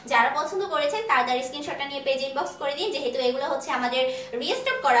 সো যারা পছন্দ করেছেন তাড়াতাড়ি স্ক্রিনশটটা নিয়ে পেজ ইনবক্স করে দিন, যেহেতু এগুলো হচ্ছে আমাদের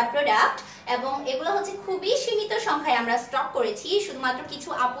রিস্টক করা প্রোডাক্ট এবং এগুলো হচ্ছে খুবই সীমিত সংখ্যায় আমরা স্টক করেছি, শুধুমাত্র কিছু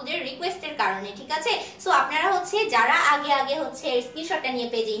আপুদের রিকোয়েস্টের কারণে, ঠিক আছে। সো আপনারা হচ্ছে যারা আগে হচ্ছে স্ক্রিনশটটা নিয়ে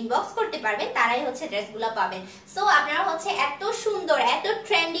পেজে ইনবক্স করতে পারবেন তারাই হচ্ছে ড্রেসগুলো পাবেন। সো আপনারা হচ্ছে এত সুন্দর এত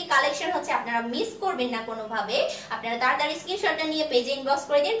ট্রেন্ডি কালেকশন হচ্ছে আপনারা মিস করবেন না কোনোভাবে। আপনারা তাড়াতাড়ি স্ক্রিনশটটা নিয়ে পেজে ইনবক্স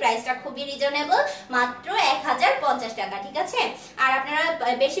করে দিন, প্রাইসটা খুবই রিজনেবল, মাত্র 1050 টাকা, ঠিক আছে। আর আপনারা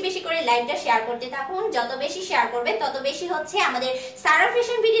বেশি বেশি করে লাইভটা শেয়ার করতে থাকুন, যত বেশি শেয়ার করবেন তত বেশি হচ্ছে আমাদের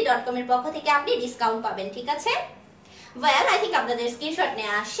sarafashionbeauty.com এর পক্ষ থেকে আপনি ডিসকাউন্ট পাবেন, ঠিক আছে। ওয়েল আই থিঙ্ক আপনাদের স্ক্রিনশট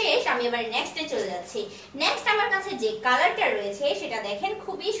নেওয়া শেষ, আমি এবার নেক্সটে চলে যাচ্ছি। নেক্সট আমার কাছে যে কালারটা রয়েছে সেটা দেখেন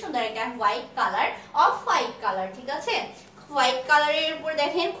খুবই সুন্দর একটা white colour, off white colour, ঠিক আছে। হোয়াইট কালারের উপর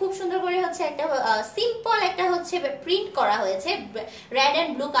দেখেন খুব সুন্দর করে হচ্ছে একটা সিম্পল একটা হচ্ছে প্রিন্ট করা হয়েছে, রেড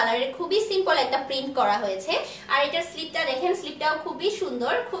এন্ড ব্লু কালারের খুবই সিম্পল একটা প্রিন্ট করা হয়েছে। আর এটার স্লিভটা দেখেন, স্লিভটাও খুবই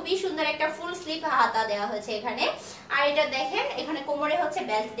সুন্দর একটা ফুল স্লিভ হাতা দেওয়া হয়েছে এখানে। আর এটা দেখেন এখানে কোমরে হচ্ছে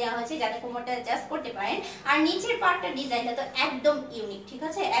বেল্ট দেওয়া হয়েছে যাতে কোমরটা অ্যাডজাস্ট করতে পারেন। আর নিচের পার্টটা ডিজাইনটা তো একদম ইউনিক, ঠিক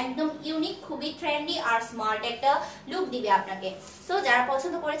আছে, একদম ইউনিক, খুবই ট্রেন্ডি আর স্মার্ট একটা লুক দিবে আপনাকে। সো যারা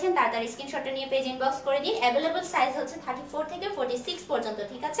পছন্দ করেছেন তাড়াতাড়ি স্ক্রিনশটটা নিয়ে পেজ ইনবক্স করে দিন। অ্যাভেলেবল সাইজ হচ্ছে 34 থেকে 46 পর্যন্ত,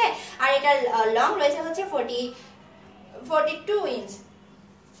 ঠিক আছে। আর এটার লং রয়েছে হচ্ছে 42 ইঞ্চ।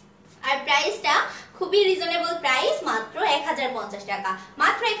 আর প্রাইসটা খুবই রিজনেবল প্রাইস, মাত্র 1050 টাকা,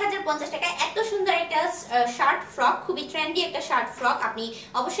 মাত্র 1050 টাকা। এত সুন্দর একটা শার্ট ফ্রক, খুবই ট্রেন্ডি একটা শার্ট ফ্রক আপনি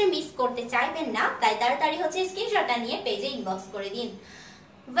অবশ্যই মিস করতে চাইবেন না, তাই তাড়াতাড়ি হচ্ছে স্ক্রিনশটটা নিয়ে পেজে ইনবক্স করে দিন।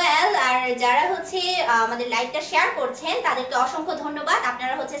 ওয়েল আর যারা হচ্ছে আমাদের লাইভটা শেয়ার করছেন তাদেরকে অসংখ্য ধন্যবাদ।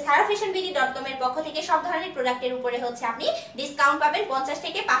 আপনারা হচ্ছে sarafashionbeauty.com এর পক্ষ থেকে সব ধরনের প্রোডাক্টের উপরে হচ্ছে আপনি ডিসকাউন্ট পাবেন 50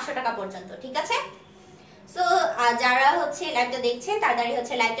 থেকে 500 টাকা পর্যন্ত, ঠিক আছে। সো যারা হচ্ছে লাইভটা দেখছেন তাড়াতাড়ি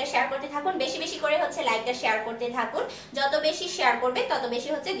হচ্ছে লাইভটা শেয়ার করতে থাকুন, বেশি বেশি করে হচ্ছে লাইভটা শেয়ার করতে থাকুন, যত বেশি শেয়ার করবে তত বেশি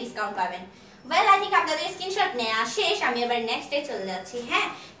হচ্ছে ডিসকাউন্ট পাবেন। ওয়েল আই থিঙ্ক আপনাদের স্ক্রিনশট নেওয়া শেষ, আমি এবার নেক্সটে চলে যাচ্ছি। হ্যাঁ,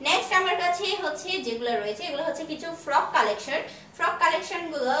 নেক্সট আমার কাছে হচ্ছে যেগুলো রয়েছে এগুলো হচ্ছে কিছু ফ্রক কালেকশন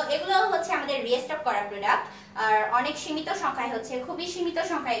গুলো, এগুলো হচ্ছে আমাদের রিস্টক করা প্রোডাক্ট। আর অনেক সীমিত সংখ্যায় হচ্ছে, খুবই সীমিত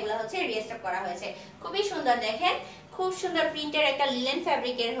সংখ্যায় এগুলো হচ্ছে রিস্টক করা হয়েছে। খুবই সুন্দর দেখেন, খুব সুন্দর প্রিন্টের একটা লিলেন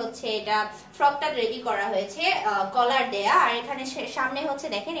ফ্যাব্রিকের হচ্ছে এটা ফ্রকটা রেডি করা হয়েছে, কলার দেয়া। আর এখানে সামনে হচ্ছে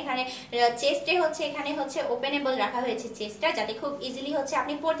দেখেন এখানে চেস্টে হচ্ছে এখানে হচ্ছে ওপেনেবল রাখা হয়েছে চেস্টটা, যাতে খুব ইজিলি হচ্ছে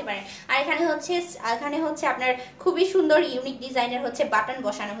আপনি পরতে পারেন। আর এখানে হচ্ছে আপনার খুবই সুন্দর ইউনিক ডিজাইনের হচ্ছে বাটন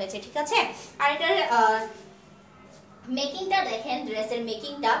বসানো হয়েছে, ঠিক আছে। আর এটার মেকিংটা দেখেন, ড্রেসের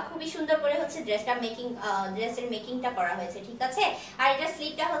মেকিংটা খুবই সুন্দর করে হচ্ছে ড্রেসের মেকিংটা করা হয়েছে, ঠিক আছে। আর এটা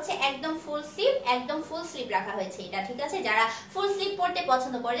স্লিভটা হচ্ছে একদম ফুল স্লিভ রাখা হয়েছে এটা, ঠিক আছে। যারা ফুল স্লিভ পরতে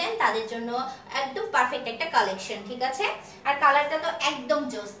পছন্দ করেন তাদের জন্য একদম পারফেক্ট একটা কালেকশন, ঠিক আছে। আর কালারটা তো একদম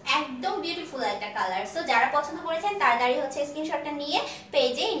জোস, একদম বিউটিফুল একটা কালার। সো যারা পছন্দ করেছেন তাড়াতাড়ি হচ্ছে স্ক্রিনশটটা নিয়ে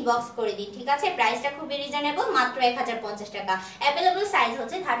পেজে ইনবক্স করে দিন, ঠিক আছে। প্রাইসটা খুবই রিজনেবল, মাত্র 1050 টাকা। অ্যাভেলেবল সাইজ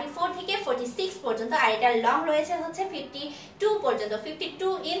হচ্ছে 34 থেকে 46 পর্যন্ত। আর এটার লং রয়েছে হচ্ছে 52 পর্যন্ত,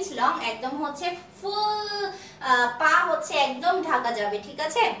 52 ইঞ্চ লং, একদম হচ্ছে ফুল পা হচ্ছে একদম ঢাকা যাবে, ঠিক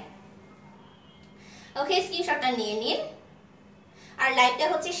আছে। ওকে, স্ক্রিনশটটা নিয়ে নিন আর লাইভটা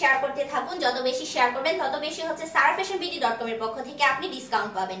হচ্ছে শেয়ার করতে থাকুন, যত বেশি শেয়ার করবেন তত বেশি হচ্ছে sarafashionbeauty.com এর পক্ষ থেকে আপনি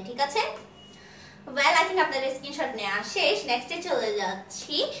ডিসকাউন্ট পাবেন, ঠিক আছে। ওয়েল আই থিংক আপনাদের স্ক্রিনশট নেওয়া শেষ। নেক্সটে চলে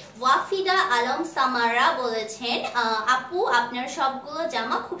যাচ্ছি। ওয়াফিদা আলম সামারা বলেছেন আপু আপনার সবগুলো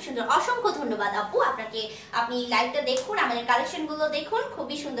জামা খুব সুন্দর। অসংখ্য ধন্যবাদ আপু আপনাকে। আপনি লাইভটা দেখুন, আমাদের কালেকশন গুলো দেখুন,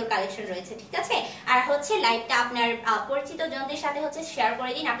 খুবই সুন্দর কালেকশন রয়েছে, ঠিক আছে। আর হচ্ছে লাইভটা আপনার পরিচিত জনদের সাথে হচ্ছে শেয়ার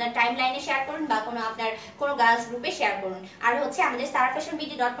করে দিন, আপনার টাইম লাইনে শেয়ার করুন বা আপনার কোনো গার্লস গ্রুপে শেয়ার করুন। আর হচ্ছে আমাদের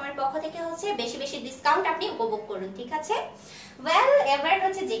sarafashionbeauty.com এর পক্ষ থেকে হচ্ছে বেশি বেশি ডিসকাউন্ট আপনি উপভোগ করুন, ঠিক আছে। ওয়েল এবার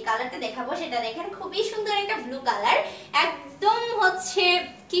হচ্ছে যে কালারটা দেখাবো সেটা দেখেন, খুবই সুন্দর একটা ব্লু কালার, একদম হচ্ছে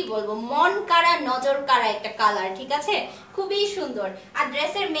কি বলবো মন কাড়া নজর কাড়া একটা কালার, ঠিক আছে, খুবই সুন্দর। আর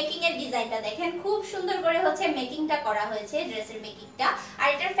ড্রেসের মেকিং এর ডিজাইনটা দেখেন, খুব সুন্দর করে হচ্ছে মেকিংটা করা হয়েছে, ড্রেসের মেকিংটা। আর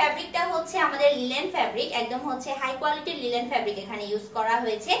এটার ফ্যাব্রিকটা হচ্ছে আমাদের লিলেন ফ্যাব্রিক, একদম হচ্ছে হাই কোয়ালিটির লিলেন ফ্যাব্রিক এখানে ইউজ করা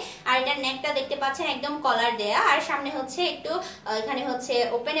হয়েছে। আর এটার নেকটা দেখতে পাচ্ছেন একদম কলার দেয়া, আর সামনে হচ্ছে একটু এখানে হচ্ছে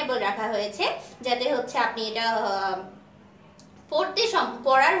ওপেনেবল রাখা হয়েছে, যাতে হচ্ছে আপনি এটা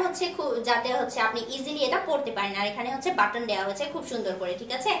পরার হচ্ছে যাতে হচ্ছে আপনি ইজিলি এটা পরতে পারেন। আর এখানে হচ্ছে বাটন দেওয়া হয়েছে খুব সুন্দর করে,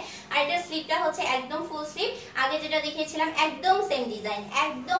 ঠিক আছে। আর এটার স্লিভটা হচ্ছে একদম ফুল স্লিভ, আগে যেটা দেখিয়েছিলাম একদম সেম ডিজাইন,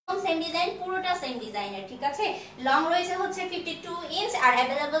 একদম সেম ডিজাইন, পুরোটা সেম ডিজাইনের, ঠিক আছে। লং রয়েছে হচ্ছে 52 ইঞ্চ, আর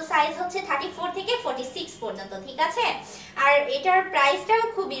অ্যাভেলেবল সাইজ হচ্ছে 34 থেকে 46 পর্যন্ত, ঠিক আছে। আর এটার প্রাইসটাও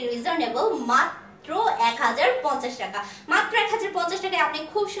খুবই রিজনেবল, মাত্র 1050 টাকা। মাত্র 1050 টাকায় আপনি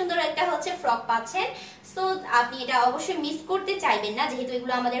খুব সুন্দর একটা হচ্ছে ফ্রক পাচ্ছেন। সো আপনি এটা অবশ্যই মিস করতে চাইবেন না, যেহেতু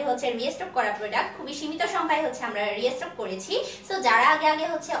এগুলো আমাদের হচ্ছে রিস্টক করা প্রোডাক্ট, খুবই সীমিত সংখ্যায় হচ্ছে আমরা রিস্টক করেছি। সো যারা আগে আগে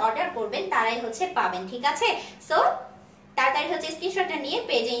হচ্ছে অর্ডার করবেন তারাই হচ্ছে পাবেন, ঠিক আছে। সো তাড়াতাড়ি হচ্ছে স্ক্রিনশটটা নিয়ে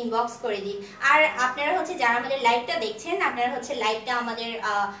পেজে ইনবক্স করে দিন। আর আপনারা হচ্ছে যারা আমাদের লাইভটা দেখছেন, আপনারা হচ্ছে লাইভটা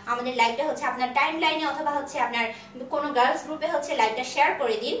আমাদের লাইভটা হচ্ছে আপনার টাইম লাইনে অথবা হচ্ছে আপনার কোনো গার্লস গ্রুপে হচ্ছে লাইভটা শেয়ার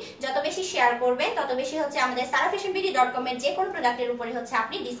করে দিন। যত বেশি শেয়ার করবেন তত বেশি হচ্ছে আমাদের sarafashionbeauty.com এর যে কোনো প্রোডাক্টের উপরে হচ্ছে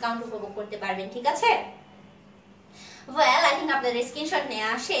আপনি ডিসকাউন্ট উপভোগ করতে পারবেন, ঠিক আছে। ওয়েল আই থিংক আপনাদের স্ক্রিনশট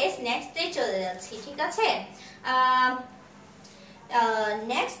নেওয়া শেষ। নেক্সটে চলে যাচ্ছি, ঠিক আছে।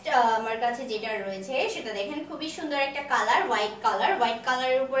 নেক্সট আমার কাছে যেটা রয়েছে সেটা দেখেন, খুবই সুন্দর একটা কালার, হোয়াইট কালার। হোয়াইট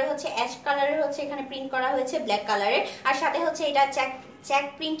কালারের উপরে হচ্ছে অ্যাশ কালারের হচ্ছে এখানে প্রিন্ট করা হয়েছে ব্ল্যাক কালারের, আর সাথে হচ্ছে এটা চেক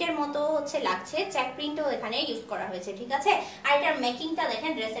প্রিন্টের মতো হচ্ছে লাগছে, চেক প্রিন্টও এখানে ইউজ করা হয়েছে, ঠিক আছে। আর এটার মেকিংটা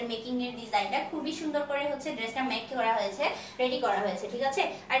দেখেন, ড্রেসের মেকিং এর ডিজাইনটা খুবই সুন্দর করে হচ্ছে ড্রেসটা মেক করা হয়েছে, রেডি করা হয়েছে, ঠিক আছে।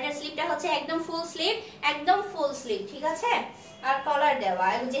 আর এটার স্লিভটা হচ্ছে একদম ফুল স্লিভ, একদম ফুল স্লিভ, ঠিক আছে। আর কলার দেওয়া,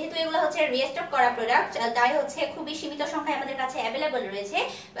 যেহেতু এগুলো হচ্ছে রিস্টক করা প্রোডাক্ট তাই হচ্ছে খুবই সীমিত সংখ্যায় আমাদের কাছে অ্যাভেলেবল রয়েছে।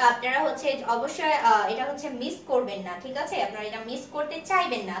 আপনারা হচ্ছে অবশ্যই এটা হচ্ছে মিস করবেন না, ঠিক আছে, আপনারা এটা মিস করতে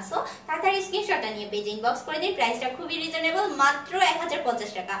চাইবেন না। সো তাড়াতাড়ি স্ক্রিনশটটা নিয়ে পেজে ইনবক্স করে দিন। প্রাইসটা খুবই রিজনেবল, মাত্র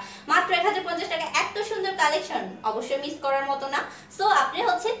 1050 টাকা। মাত্র 1050 টাকা, এত সুন্দর কালেকশন অবশ্যই মিস করার মতো না। সো আপনি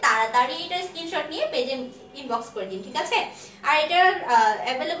হচ্ছে তাড়াতাড়ি এটা স্ক্রিনশট নিয়ে পেজে ইনবক্স করে দিন, ঠিক আছে। আর এটার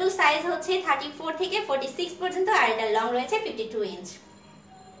অ্যাভেলেবল সাইজ হচ্ছে 34 থেকে 46 পর্যন্ত, আর এটা লং রয়েছে 52 ইঞ্চ।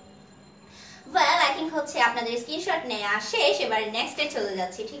 ওয়েল আই থিংক হচ্ছে আপনাদের স্ক্রিনশট নেওয়া শেষ। এবার নেক্সটে চলে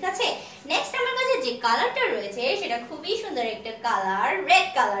যাচ্ছি, ঠিক আছে। নেক্সট আমার কাছে যে কালারটা রয়েছে সেটা খুবই সুন্দর একটা কালার, রেড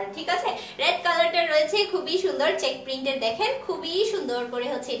কালার, ঠিক আছে। রেড কালারটা রয়েছে খুবই সুন্দর, চেক প্রিন্টের দেখেন, খুবই সুন্দর করে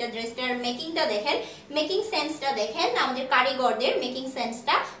হচ্ছে এটা ড্রেসটার মেকিংটা দেখেন, মেকিং সেন্সটা দেখেন, আমাদের কারিগরদের মেকিং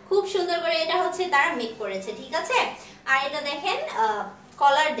সেন্সটা খুব সুন্দর করে এটা হচ্ছে তারা মেক করেছে, ঠিক আছে। আর এটা দেখেন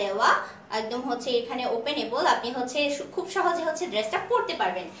কলার দেওয়া, একদম হচ্ছে এখানে ওপেনেবল, আপনি হচ্ছে খুব সহজে হচ্ছে ড্রেসটা পরতে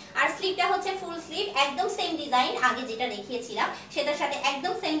পারবেন। আর স্লিভটা হচ্ছে ফুল স্লিভ, একদম সেম ডিজাইন আগে যেটা দেখিয়েছিলাম সেটার সাথে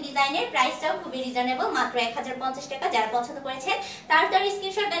একদম সেম ডিজাইনের। প্রাইসটাও খুবই রিজনেবল, মাত্র 1050 টাকা। যারা পছন্দ করেছেন তাড়াতাড়ি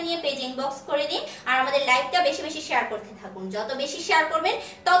স্ক্রিনশটটা নিয়ে পেজে ইনবক্স করে দিন। আর আমাদের লাইভটা বেশি বেশি শেয়ার করতে থাকুন, যত বেশি শেয়ার করবেন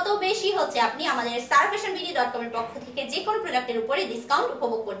তত বেশি হচ্ছে আপনি আমাদের sarafashionbeauty.com এর পক্ষ থেকে যে কোনো প্রোডাক্টের উপরে ডিসকাউন্ট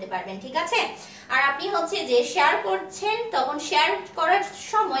উপভোগ করতে পারবেন, ঠিক আছে। আর আপনি হচ্ছে যে শেয়ার করছেন তখন শেয়ার করার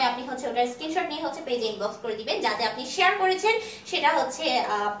সময় আপনি হচ্ছে ওটা স্ক্রিনশট নিয়ে হচ্ছে পেজে ইনবক্স করে দিবেন, যাতে আপনি শেয়ার করেছেন সেটা হচ্ছে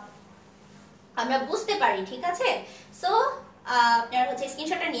আমরা বুঝতে পারি, ঠিক আছে। সো আপনার হচ্ছে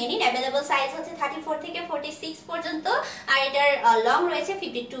স্ক্রিনশটটা নিয়ে নিন। অ্যাভেলেবল সাইজ হচ্ছে 34 থেকে 46 পর্যন্ত, আর এটার লং রয়েছে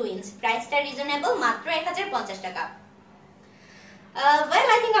 52 ইঞ্চ। প্রাইসটা রিজনেবল, মাত্র 1050 টাকা। ওয়েল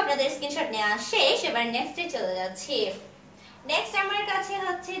আই থিংক আপনাদের স্ক্রিনশট নেওয়া শেষ। এবার নেক্সটে চলে যাচ্ছি। নেক্সট আমার কাছে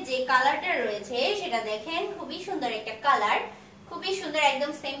হচ্ছে যে কালারটা রয়েছে সেটা দেখেন, খুবই সুন্দর একটা কালার, খুবই সুন্দর,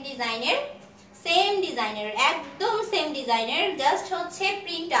 একদম সেম ডিজাইনের, একদম সেম ডিজাইনের, জাস্ট হচ্ছে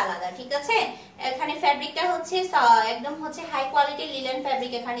প্রিন্ট আলাদা, ঠিক আছে। এখানে ফ্যাব্রিকটা হচ্ছে একদম হচ্ছে হাই কোয়ালিটির লিলেন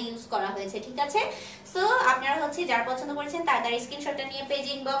ফ্যাব্রিক এখানে ইউজ করা হয়েছে, ঠিক আছে। সো আপনারা হচ্ছে যারা পছন্দ করেছেন তাড়াতাড়ি স্ক্রিনশটটা নিয়ে পেজ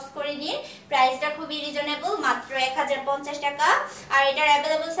ইনবক্স করে নিন। প্রাইসটা খুবই রিজনেবল, মাত্র 1050 টাকা। আর এটার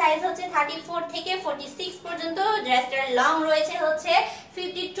অ্যাভেলেবল সাইজ হচ্ছে 34 থেকে 46 পর্যন্ত। ড্রেসটার লং রয়েছে হচ্ছে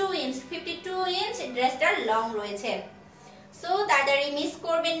 52 ইঞ্চ, 52 ইঞ্চ ড্রেসটার লং রয়েছে। সো তাড়াতাড়ি মিস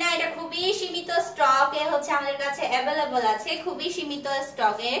করবেন না, এটা খুবই সীমিত স্টকে হচ্ছে আমাদের কাছে অ্যাভেলেবল আছে, খুবই সীমিত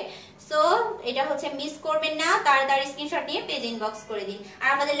স্টকে। সো এটা হচ্ছে মিস করবেন না, তাড়াতাড়ি স্ক্রিনশট নিয়ে পেজ ইনবক্স করে দিন। আর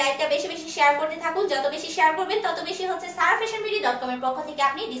আমাদের লাইভটা বেশি বেশি শেয়ার করতে থাকুন, যত বেশি শেয়ার করবেন তত বেশি হচ্ছে sarafashionbeauty.com এর পক্ষ থেকে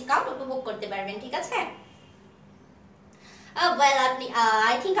আপনি ডিসকাউন্ট উপভোগ করতে পারবেন, ঠিক আছে? ওয়েল আপনি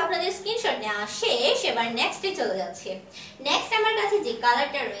আই থিংক আপনাদের স্ক্রিনশট নেওয়া শেষ, এবার নেক্সটে চলে যাচ্ছে। নেক্সট আমার কাছে যে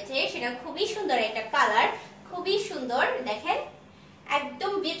কালারটা রয়েছে সেটা খুবই সুন্দর একটা কালার, খুবই সুন্দর, দেখেন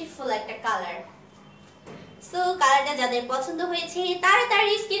একদম বিউটিফুল একটা কালার। সো কালারটা যাদের পছন্দ হয়েছে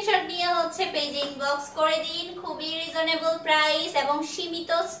তাড়াতাড়ি স্ক্রিনশট নিয়ে হচ্ছে পেজে ইনবক্স করে দিন। খুবই রিজনেবল প্রাইস এবং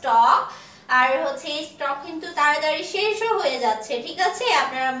সীমিত স্টক, আর হচ্ছে স্টক কিন্তু তাড়াতাড়ি শেষও হয়ে যাচ্ছে, ঠিক আছে?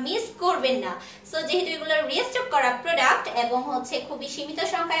 আপনারা মিস করবেন না। সো যেহেতু এগুলো রিস্টক করা প্রোডাক্ট এবং হচ্ছে খুবই সীমিত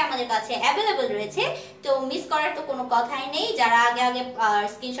সংখ্যায় আমাদের কাছে অ্যাভেলেবল রয়েছে, তো মিস করার তো কোনো কথাই নেই। যারা আগে আগে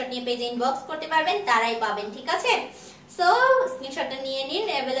স্ক্রিনশট নিয়ে পেজে ইনবক্স করতে পারবেন তারাই পাবেন, ঠিক আছে? সো স্ক্রিনশটটা নিয়ে নিন।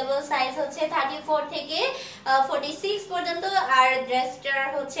 অ্যাভেলেবল সাইজ হচ্ছে 34 থেকে 46 পর্যন্ত, আর ড্রেসটার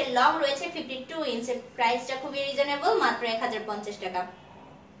হচ্ছে লং রয়েছে 52 ইঞ্চ। প্রাইসটা খুবই রিজনেবল, মাত্র 1050 টাকা।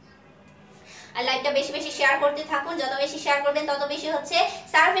 আর লাইভটা বেশি বেশি শেয়ার করতে থাকুন, যত বেশি শেয়ার করবেন তত বেশি হচ্ছে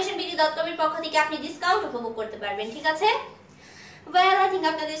sarafashionbeauty.com এর পক্ষ থেকে আপনি ডিসকাউন্ট উপভোগ করতে পারবেন, ঠিক আছে? ওয়েল আই থিংক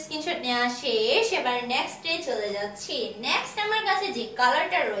আপনাদের স্ক্রিনশট নেওয়া শেষ, এবার নেক্সটে চলে যাচ্ছি। নেক্সট আমার কাছে যে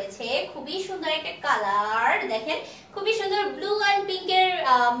কালারটা রয়েছে খুবই সুন্দর একটা কালার, দেখেন খুবই সুন্দর ব্লু এন্ড পিঙ্কের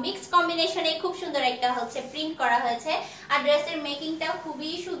মিক্স কম্বিনেশনে খুব সুন্দর একটা হচ্ছে প্রিন্ট করা হয়েছে। আর ড্রেসের মেকিংটা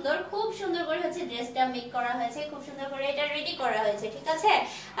খুবই সুন্দর, খুব সুন্দর করে হচ্ছে ড্রেসটা মেক করা হয়েছে, খুব সুন্দর করে এটা রেডি করা হয়েছে, ঠিক আছে?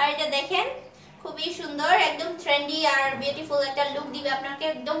 আর এটা দেখেন খুবই সুন্দর, একদম ট্রেন্ডি আর বিউটিফুল একটা লুক দিবে আপনাকে,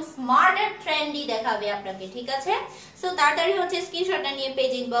 একদম স্মার্ট আর ট্রেন্ডি দেখাবে আপনাকে, ঠিক আছে? সো তাড়াতাড়ি হচ্ছে স্ক্রিনশটটা নিয়ে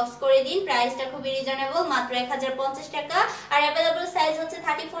পেজ ইনবক্স করে দিন। প্রাইসটা খুবই রিজনেবল, মাত্র 1050 টাকা। আর অ্যাভেলেবল সাইজ হচ্ছে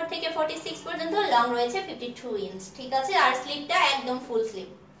 34 থেকে 46 পর্যন্ত, লং রয়েছে 52 ইঞ্চ, ঠিক আছে? আর স্লিভটা একদম ফুল স্লিভ,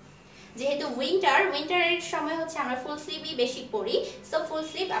 যেহেতু উইন্টারের সময় হচ্ছে আমরা ফুল স্লিভই বেশি পরি, সো ফুল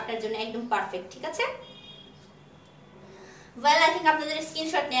স্লিভ আপনার জন্য একদম পারফেক্ট, ঠিক আছে? ওয়েল আই থিংক আপনাদের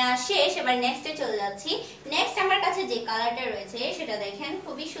স্ক্রিনশট নেওয়া শেষ, এবার নেক্সটে চলে যাচ্ছি। নেক্সট আমার কাছে যে কালারটা রয়েছে সেটা দেখেন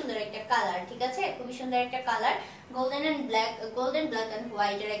খুবই সুন্দর একটা কালার, ঠিক আছে? খুবই সুন্দর একটা colour, golden black and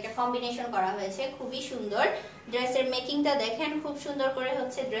white এর একটা কম্বিনেশন করা হয়েছে, খুবই সুন্দর। ড্রেসের মেকিংটা দেখেন, খুব সুন্দর করে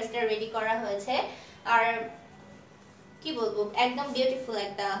হচ্ছে ড্রেসটা রেডি করা হয়েছে। আর কি বলবো, একদম বিউটিফুল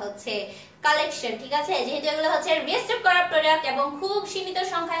একটা হচ্ছে কালেকশন, ঠিক আছে? যেহেতু এগুলো হচ্ছে রিস্টক করা প্রোডাক্ট এবং খুব সীমিত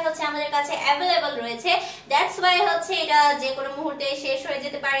সংখ্যায় হচ্ছে আমাদের কাছে অ্যাভেলেবল রয়েছে, দ্যাটস ওয়াই হচ্ছে এটা যে কোনো মুহূর্তে শেষ হয়ে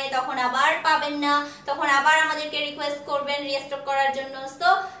যেতে পারে, তখন আবার পাবেন না, তখন আবার আমাদেরকে রিকোয়েস্ট করবেন রিস্টক করার জন্য। সো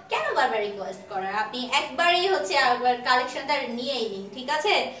কেন বারবার রিকোয়েস্ট করার, আপনি একবারই হচ্ছে একবার কালেকশনটা নিয়েই নিন, ঠিক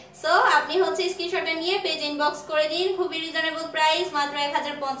আছে? সো আপনি হচ্ছে স্ক্রিনশটটা নিয়ে পেজ ইনবক্স করে দিন, খুবই রিজনেবল প্রাইস, মাত্র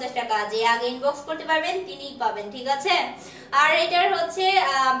 1050 টাকা। যে আগে ইনবক্স করতে পারবেন তিনিই পাবেন, ঠিক আছে? আর এটার হচ্ছে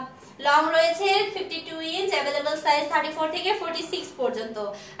লং রয়েছে 52 ইঞ্চ, অ্যাভেলেবল সাইজ 34 থেকে 46 পর্যন্ত।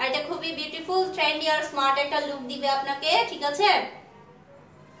 আর এটা খুবই বিউটিফুল, ট্রেন্ডি আর স্মার্ট একটা লুক দিবে আপনাকে, ঠিক আছে?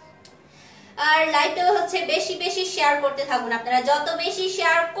 আর লাইভটা হচ্ছে বেশি বেশি শেয়ার করতে থাকুন। আপনারা যত বেশি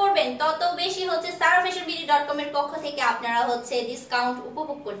শেয়ার করবেন তত বেশি হচ্ছে sarafashionbeauty.com এর পক্ষ থেকে আপনারা হচ্ছে ডিসকাউন্ট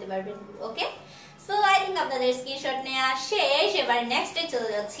উপভোগ করতে পারবেন, ওকে? সো আই থিংক আপনাদের স্ক্রিনশট নেওয়া শেষ, এবার নেক্সটে চলে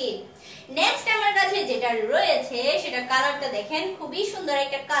যাচ্ছি। নেক্সট আমার কাছে যেটা রয়েছে সেটা কালারটা দেখেন, খুবই সুন্দর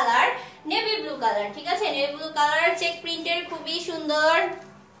একটা কালার, নেভি ব্লু কালার, ঠিক আছে? নেভি ব্লু কালার, চেক প্রিন্টের, খুবই সুন্দর,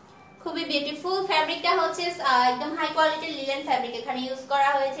 খুবই বিউটিফুল। ফ্যাব্রিকটা হচ্ছে একদম হাই কোয়ালিটির লিনেন ফ্যাব্রিক এখানে ইউজ করা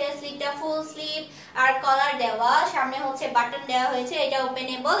হয়েছে। স্লিভটা ফুল স্লিভ আর কলার দেওয়া, সামনে হচ্ছে বাটন দেওয়া হয়েছে, এটা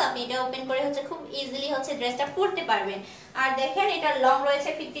ওপেনেবল, আপনি এটা ওপেন করে হচ্ছে খুব ইজিলি হচ্ছে ড্রেসটা পরতে পারবেন। আর দেখেন এটা লং রয়েছে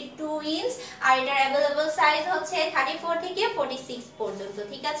 52 ইঞ্চ, আর এটার অ্যাভেলেবল সাইজ হচ্ছে 34 থেকে 46 পর্যন্ত,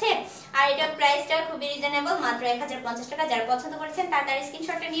 ঠিক আছে? আর এটার প্রাইসটা খুবই রিজনেবল, মাত্র 1050 টাকা। যারা পছন্দ করেছেন তার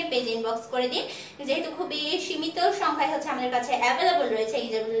স্ক্রিনশটটা নিয়ে পেজ ইনবক্স করে দিন। যেহেতু খুবই সীমিত সংখ্যায় হচ্ছে আমাদের কাছে অ্যাভেলেবল রয়েছে,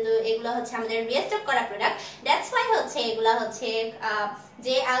 এগুলো হচ্ছে আমাদের রিস্টক করা প্রোডাক্ট, দ্যাটস ওয়াই হচ্ছে এগুলা হচ্ছে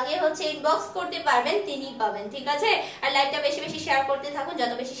যে আগে হচ্ছে ইনবক্স করতে পারবেন তিনিই পাবেন, ঠিক আছে? আর লাইভটা বেশি বেশি শেয়ার করতে থাকুন,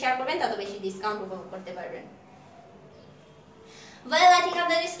 যত বেশি শেয়ার করবেন তত বেশি ডিসকাউন্ট উপভোগ করতে পারবেন। ওয়েল আই থিংক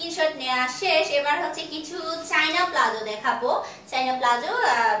আপনাদের স্ক্রিনশট নেওয়া শেষ, এবার হচ্ছে কিছু চাইনা প্লাজো দেখাবো। চাইনা প্লাজো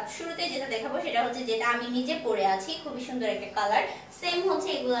শুরুতে যেটা দেখাবো সেটা হচ্ছে যেটা আমি নিজে পরে আছি, খুবই সুন্দর একটা কালার, সেম হচ্ছে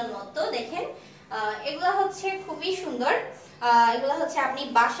এগুলোর মতো, দেখেন এগুলো হচ্ছে খুবই সুন্দর। এগুলো হচ্ছে আপনি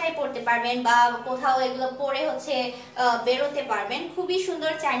বাসায় পড়তে পারবেন বা কোথাও এগুলো পরে হচ্ছে বেরোতে পারবেন। খুবই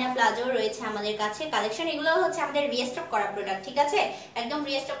সুন্দর চাইনা প্লাজো রয়েছে আমাদের কাছে কালেকশন। এগুলো হচ্ছে আমাদের রিস্টক করা প্রোডাক্ট, ঠিক আছে? একদম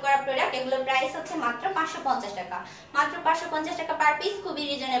রিস্টক করা প্রোডাক্ট। এগুলোর প্রাইস হচ্ছে মাত্র 550 টাকা, মাত্র 550 টাকা পার পিস, খুবই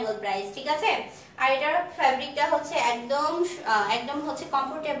রিজনেবল প্রাইস, ঠিক আছে? আর এটার ফ্যাব্রিকটা হচ্ছে একদম হচ্ছে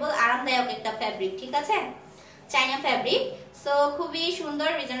কমফোর্টেবল আরামদায়ক একটা ফ্যাব্রিক, ঠিক আছে? চাইনা ফ্যাব্রিক। সো খুবই সুন্দর,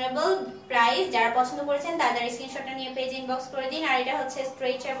 রিজনেবল প্রাইস। যারা পছন্দ করেছেন তাদের স্ক্রিনশটটা নিয়ে পেজ ইনবক্স করে দিন। আর এটা হচ্ছে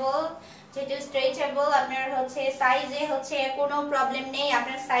স্ট্রেচেবল, যেহেতু স্ট্রেচেবল আপনার হচ্ছে সাইজে হচ্ছে কোনো প্রবলেম নেই,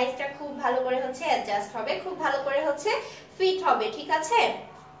 আপনার সাইজটা খুব ভালো করে হচ্ছে অ্যাডজাস্ট হবে, খুব ভালো করে হচ্ছে ফিট হবে, ঠিক আছে।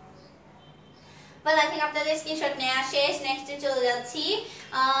 Well, I think আপনাদের স্ক্রিনশট নেওয়া শেষ। নেক্সটে চলে যাচ্ছি।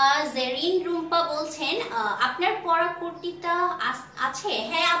 জেরিন রুম্পা বলছেন আপনার পরা কুর্তিটা আছে?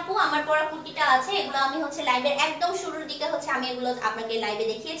 হ্যাঁ আপু, আমার পরা কুর্তিটা আছে। এগুলো আমি হচ্ছে লাইভের একদম শুরুর দিকে হচ্ছে আমি এগুলো আপনাকে লাইভে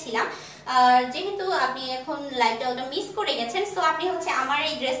দেখিয়েছিলাম। যেহেতু আপনি এখন লাইভটা ওটা মিস করে গেছেন, সো আপনি হচ্ছে আমার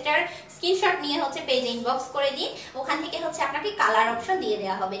এই ড্রেসটার স্ক্রিনশট নিয়ে হচ্ছে পেজে ইনবক্স করে দিন। ওখান থেকে হচ্ছে আপনাকে কালার অপশন দিয়ে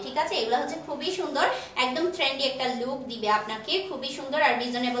দেওয়া হবে, ঠিক আছে। এগুলো হচ্ছে খুবই সুন্দর, একদম ট্রেন্ডি একটা লুক দিবে আপনাকে, খুবই সুন্দর আর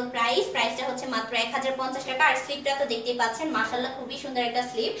রিজনেবল প্রাইস। প্রাইসটা হচ্ছে মাত্র 1050 টাকা। আর স্লিপটা তো দেখতেই পাচ্ছেন, মাশাআল্লাহ খুবই সুন্দর একটা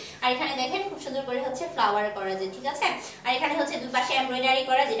স্লিপ। আর এখানে দেখেন খুব সুন্দর করে হচ্ছে ফ্লাওয়ার করা যায়, ঠিক আছে। আর এখানে হচ্ছে দুই পাশে এমব্রয়ডারি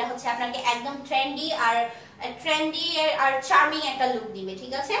করা, যেটা হচ্ছে আপনাকে একদম ট্রেন্ডি আর চার্মিং একটা লুক দিবে,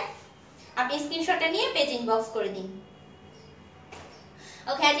 ঠিক আছে। আপনি স্ক্রিনশটটা নিয়ে পেজ ইনবক্স করে দিন।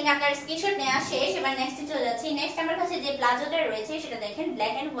 ওকে, আই থিংক আপনার স্ক্রিনশট নেওয়া শেষ। এবার নেক্সটে চলে যাচ্ছি। নেক্সট আমার কাছে যে প্লাজোটা রয়েছে সেটা দেখেন,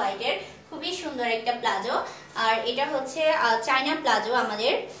 ব্ল্যাক এন্ড হোয়াইট এর খুবই সুন্দর একটা প্লাজো। আর এটা হচ্ছে চায়না প্লাজো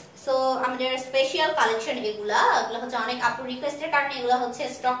আমাদের। সো আমাদের স্পেশাল কালেকশন এগুলা হচ্ছে অনেক আপুর রিকোয়েস্টের কারণে এগুলো হচ্ছে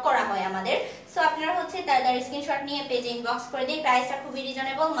স্টক করা হয় আমাদের। সো আপনারা হচ্ছে তার স্ক্রিনশট নিয়ে পেজে ইনবক্স করে দিন। প্রাইসটা খুবই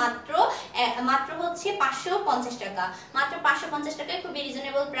রিজনেবল, মাত্র হচ্ছে 550 টাকা। মাত্র 550 টাকায় খুবই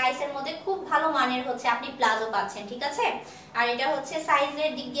রিজনেবল প্রাইসের মধ্যে খুব ভালো মানের হচ্ছে আপনি প্লাজো পাচ্ছেন, ঠিক আছে। আর এটা হচ্ছে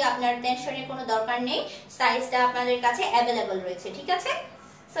সাইজের দিক দিয়ে আপনার টেনশনের কোনো দরকার নেই, সাইজটা আপনাদের কাছে অ্যাভেলেবল রয়েছে, ঠিক আছে।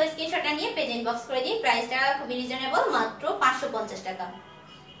 সো স্ক্রিনশটটা নিয়ে পেজ ইনবক্স করে দিন। প্রাইসটা খুবই রিজনেবল, মাত্র 550 টাকা।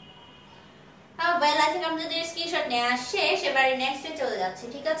 ওয়েল, আই থিংক আমাদের স্ক্রিনশট নেওয়া শেষ। এবার নেক্সটে চলে যাচ্ছে,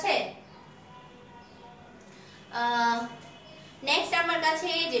 ঠিক আছে। নেক্সট আমার কাছে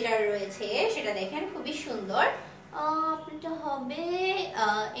যেটা রয়েছে সেটা দেখেন খুবই সুন্দর। আপনারটা হবে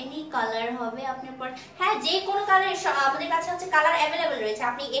এনি কালার হবে আপনার পর, হ্যাঁ যে কোনো কালার আমাদের কাছে হচ্ছে কালার অ্যাভেলেবল রয়েছে।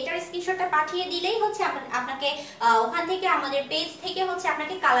 আপনি এটার স্ক্রিনশটটা পাঠিয়ে দিলেই হচ্ছে আপনাকে ওখান থেকে আমাদের পেজ থেকে হচ্ছে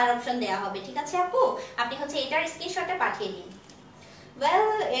আপনাকে কালার অপশন দেওয়া হবে, ঠিক আছে আপু। আপনি হচ্ছে এটার স্ক্রিনশটটা পাঠিয়ে দিন। ওয়েল,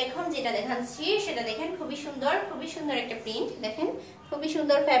 এখন যেটা দেখাচ্ছি সেটা দেখেন খুবই সুন্দর একটা প্রিন্ট, দেখেন খুবই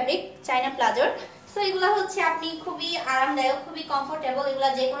সুন্দর ফ্যাব্রিক, চায়না প্লাজোর। সো এগুলা হচ্ছে আপনি খুবই আরামদায়ক, খুবই কমফোর্টেবল। এগুলা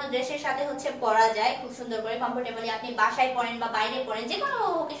যে কোনো ড্রেসের সাথে হচ্ছে পরা যায় খুব সুন্দর করে, কমফোর্টেবলি। আপনি বাসায় পরেন বা বাইরে পরেন, যে কোনো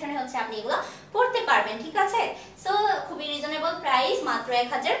ওকেশনে হচ্ছে আপনি এগুলো পরতে পারবেন, ঠিক আছে। সো খুবই রিজনেবল প্রাইস, মাত্র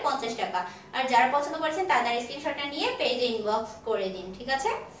 1050 টাকা। আর যারা পছন্দ করেছেন তাদের স্ক্রিনশটটা নিয়ে পেজে ইনবক্স করে দিন, ঠিক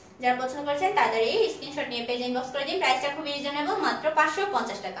আছে। যারা পছন্দ করেছেন তাদের এই স্ক্রিনশট নিয়ে পেজে ইনবক্স করে দিন। প্রাইসটা খুবই রিজনেবল, মাত্র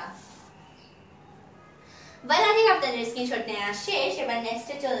 550 টাকা। ওয়েল, আই থিংক আপনাদের স্ক্রিনশট নেওয়া শেষ। এবার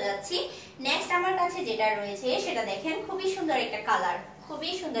নেক্সটে চলে যাচ্ছি। নেক্সট আমার কাছে যেটা রয়েছে সেটা দেখেন খুবই সুন্দর একটা কালার,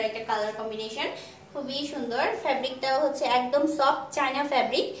 খুবই সুন্দর একটা কালার কম্বিনেশন, খুবই সুন্দর। ফ্যাব্রিকটাও হচ্ছে একদম সফট চায়না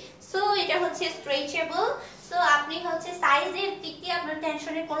ফ্যাব্রিক। সো এটা হচ্ছে স্ট্রেচেবল। সো আপনি হচ্ছে সাইজের দিক দিয়ে আপনার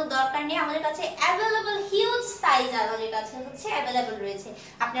টেনশনের কোনো দরকার নেই, আমাদের কাছে অ্যাভেলেবল হিউজ সাইজ আমাদের কাছে হচ্ছে অ্যাভেলেবল রয়েছে।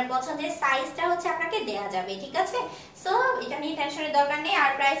 আপনার পছন্দের সাইজটা হচ্ছে আপনাকে দেয়া যাবে, ঠিক আছে। সো এটা নিয়ে টেনশনের দরকার নেই।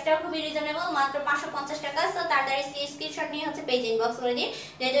 আর প্রাইসটাও খুবই রিজনেবল, মাত্র 550 টাকা। সো তাড়াতাড়ি স্ক্রিনশট নিয়ে হচ্ছে পেজ ইনবক্স করে দিন,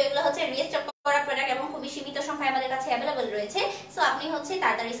 যেহেতু এগুলো হচ্ছে রিস্টক করা প্রোডাক্ট এবং খুবই সীমিত সংখ্যায় আমাদের কাছে অ্যাভেলেবল রয়েছে। সো আপনি হচ্ছে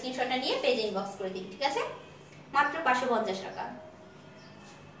তাড়াতাড়ি স্ক্রিনশটটা নিয়ে পেজ ইনবক্স করে দিন, ঠিক আছে। মাত্র 550 টাকা।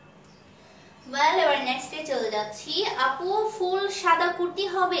 ওয়েল, এবার নেক্সটে চলে যাচ্ছি। আপু ফুল সাদা কুর্তি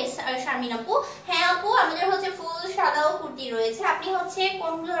হবে? শারমিন আপু, হ্যাঁ আপু, আমাদের হচ্ছে ফুল সাদাও কুর্তি রয়েছে। আপনি হচ্ছে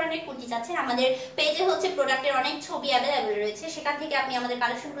কোন ধরনের কুর্তি চাচ্ছেন? আমাদের পেজে হচ্ছে প্রোডাক্টের অনেক ছবি অ্যাভেলেবল রয়েছে, সেখান থেকে আপনি আমাদের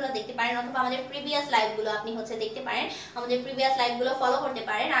কালেকশনগুলো দেখতে পারেন, অথবা আমাদের প্রিভিয়াস লাইভগুলো আপনি হচ্ছে দেখতে পারেন, আমাদের প্রিভিয়াস লাইভগুলো ফলো করতে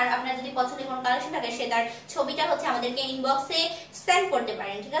পারেন। আর আপনার যদি পছন্দের কোনো কালেকশন থাকে সেটার ছবিটা হচ্ছে আমাদেরকে ইনবক্সে সেন্ড করতে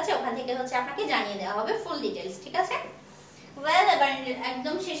পারেন, ঠিক আছে। ওখান থেকে হচ্ছে আপনাকে জানিয়ে দেওয়া হবে ফুল ডিটেইলস, ঠিক আছে। ওয়েল, এবার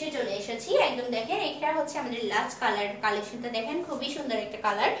একদম শেষে চলে এসেছি। একদম দেখেন এটা হচ্ছে আমাদের লাস্ট কালার কালেকশনটা, দেখেন খুবই সুন্দর একটা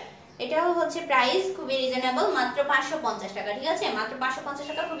কালার। এটাও হচ্ছে প্রাইস খুবই রিজনেবল, মাত্র 550 টাকা, ঠিক আছে। মাত্র 550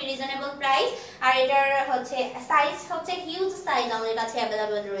 টাকা, খুবই রিজনেবল প্রাইস। আর এটার হচ্ছে সাইজ হচ্ছে হিউজ সাইজ আমাদের কাছে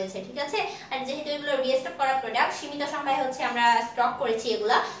অ্যাভেলেবল রয়েছে, ঠিক আছে। আর যেহেতু এগুলো রিস্টক করা প্রোডাক্ট, সীমিত সংখ্যায় হচ্ছে আমরা স্টক করেছি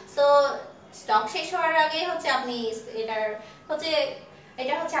এগুলা। সো স্টক শেষ হওয়ার আগে হচ্ছে আপনি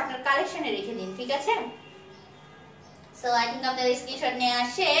এটা হচ্ছে আপনার কালেকশনে রেখে দিন, ঠিক আছে। সো আই থিংক আপনাদের স্ক্রিনশট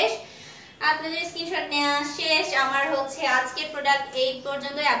নেওয়া শেষ। আমার হচ্ছে আজকের প্রোডাক্ট এই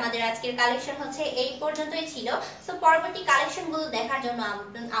পর্যন্তই, আমাদের আজকের কালেকশন হচ্ছে এই পর্যন্তই ছিল। সো পরবর্তী কালেকশনগুলো দেখার জন্য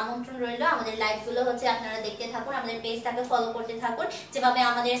আমন্ত্রণ রইল। আমাদের লাইভগুলো হচ্ছে আপনারা দেখতে থাকুন, আমাদের পেজটাকে ফলো করতে থাকুন। যেভাবে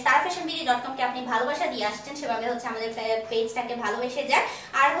আমাদের starfashionbd.com কে আপনি ভালোবাসা দিয়ে আসছেন, সেভাবে হচ্ছে আমাদের পেজটাকে ভালোবেসে যান।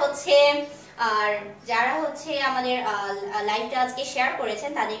 আর হচ্ছে আর যারা হচ্ছে আমাদের লাইভটা আজকে শেয়ার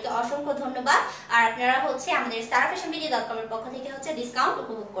করেছেন তাদেরকে অসংখ্য ধন্যবাদ। আর আপনারা হচ্ছে আমাদের sarafashionbeauty.com এর পক্ষ থেকে হচ্ছে ডিসকাউন্ট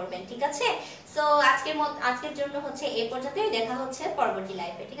উপভোগ করবেন, ঠিক আছে? সো আজকের জন্য হচ্ছে এই পর্যন্তই, দেখা হচ্ছে পরবর্তী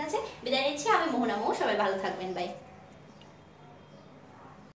লাইভে, ঠিক আছে? বিদায় নিচ্ছি, আমি মোহনা মৌ, সবাই ভালো থাকবেন, বাই।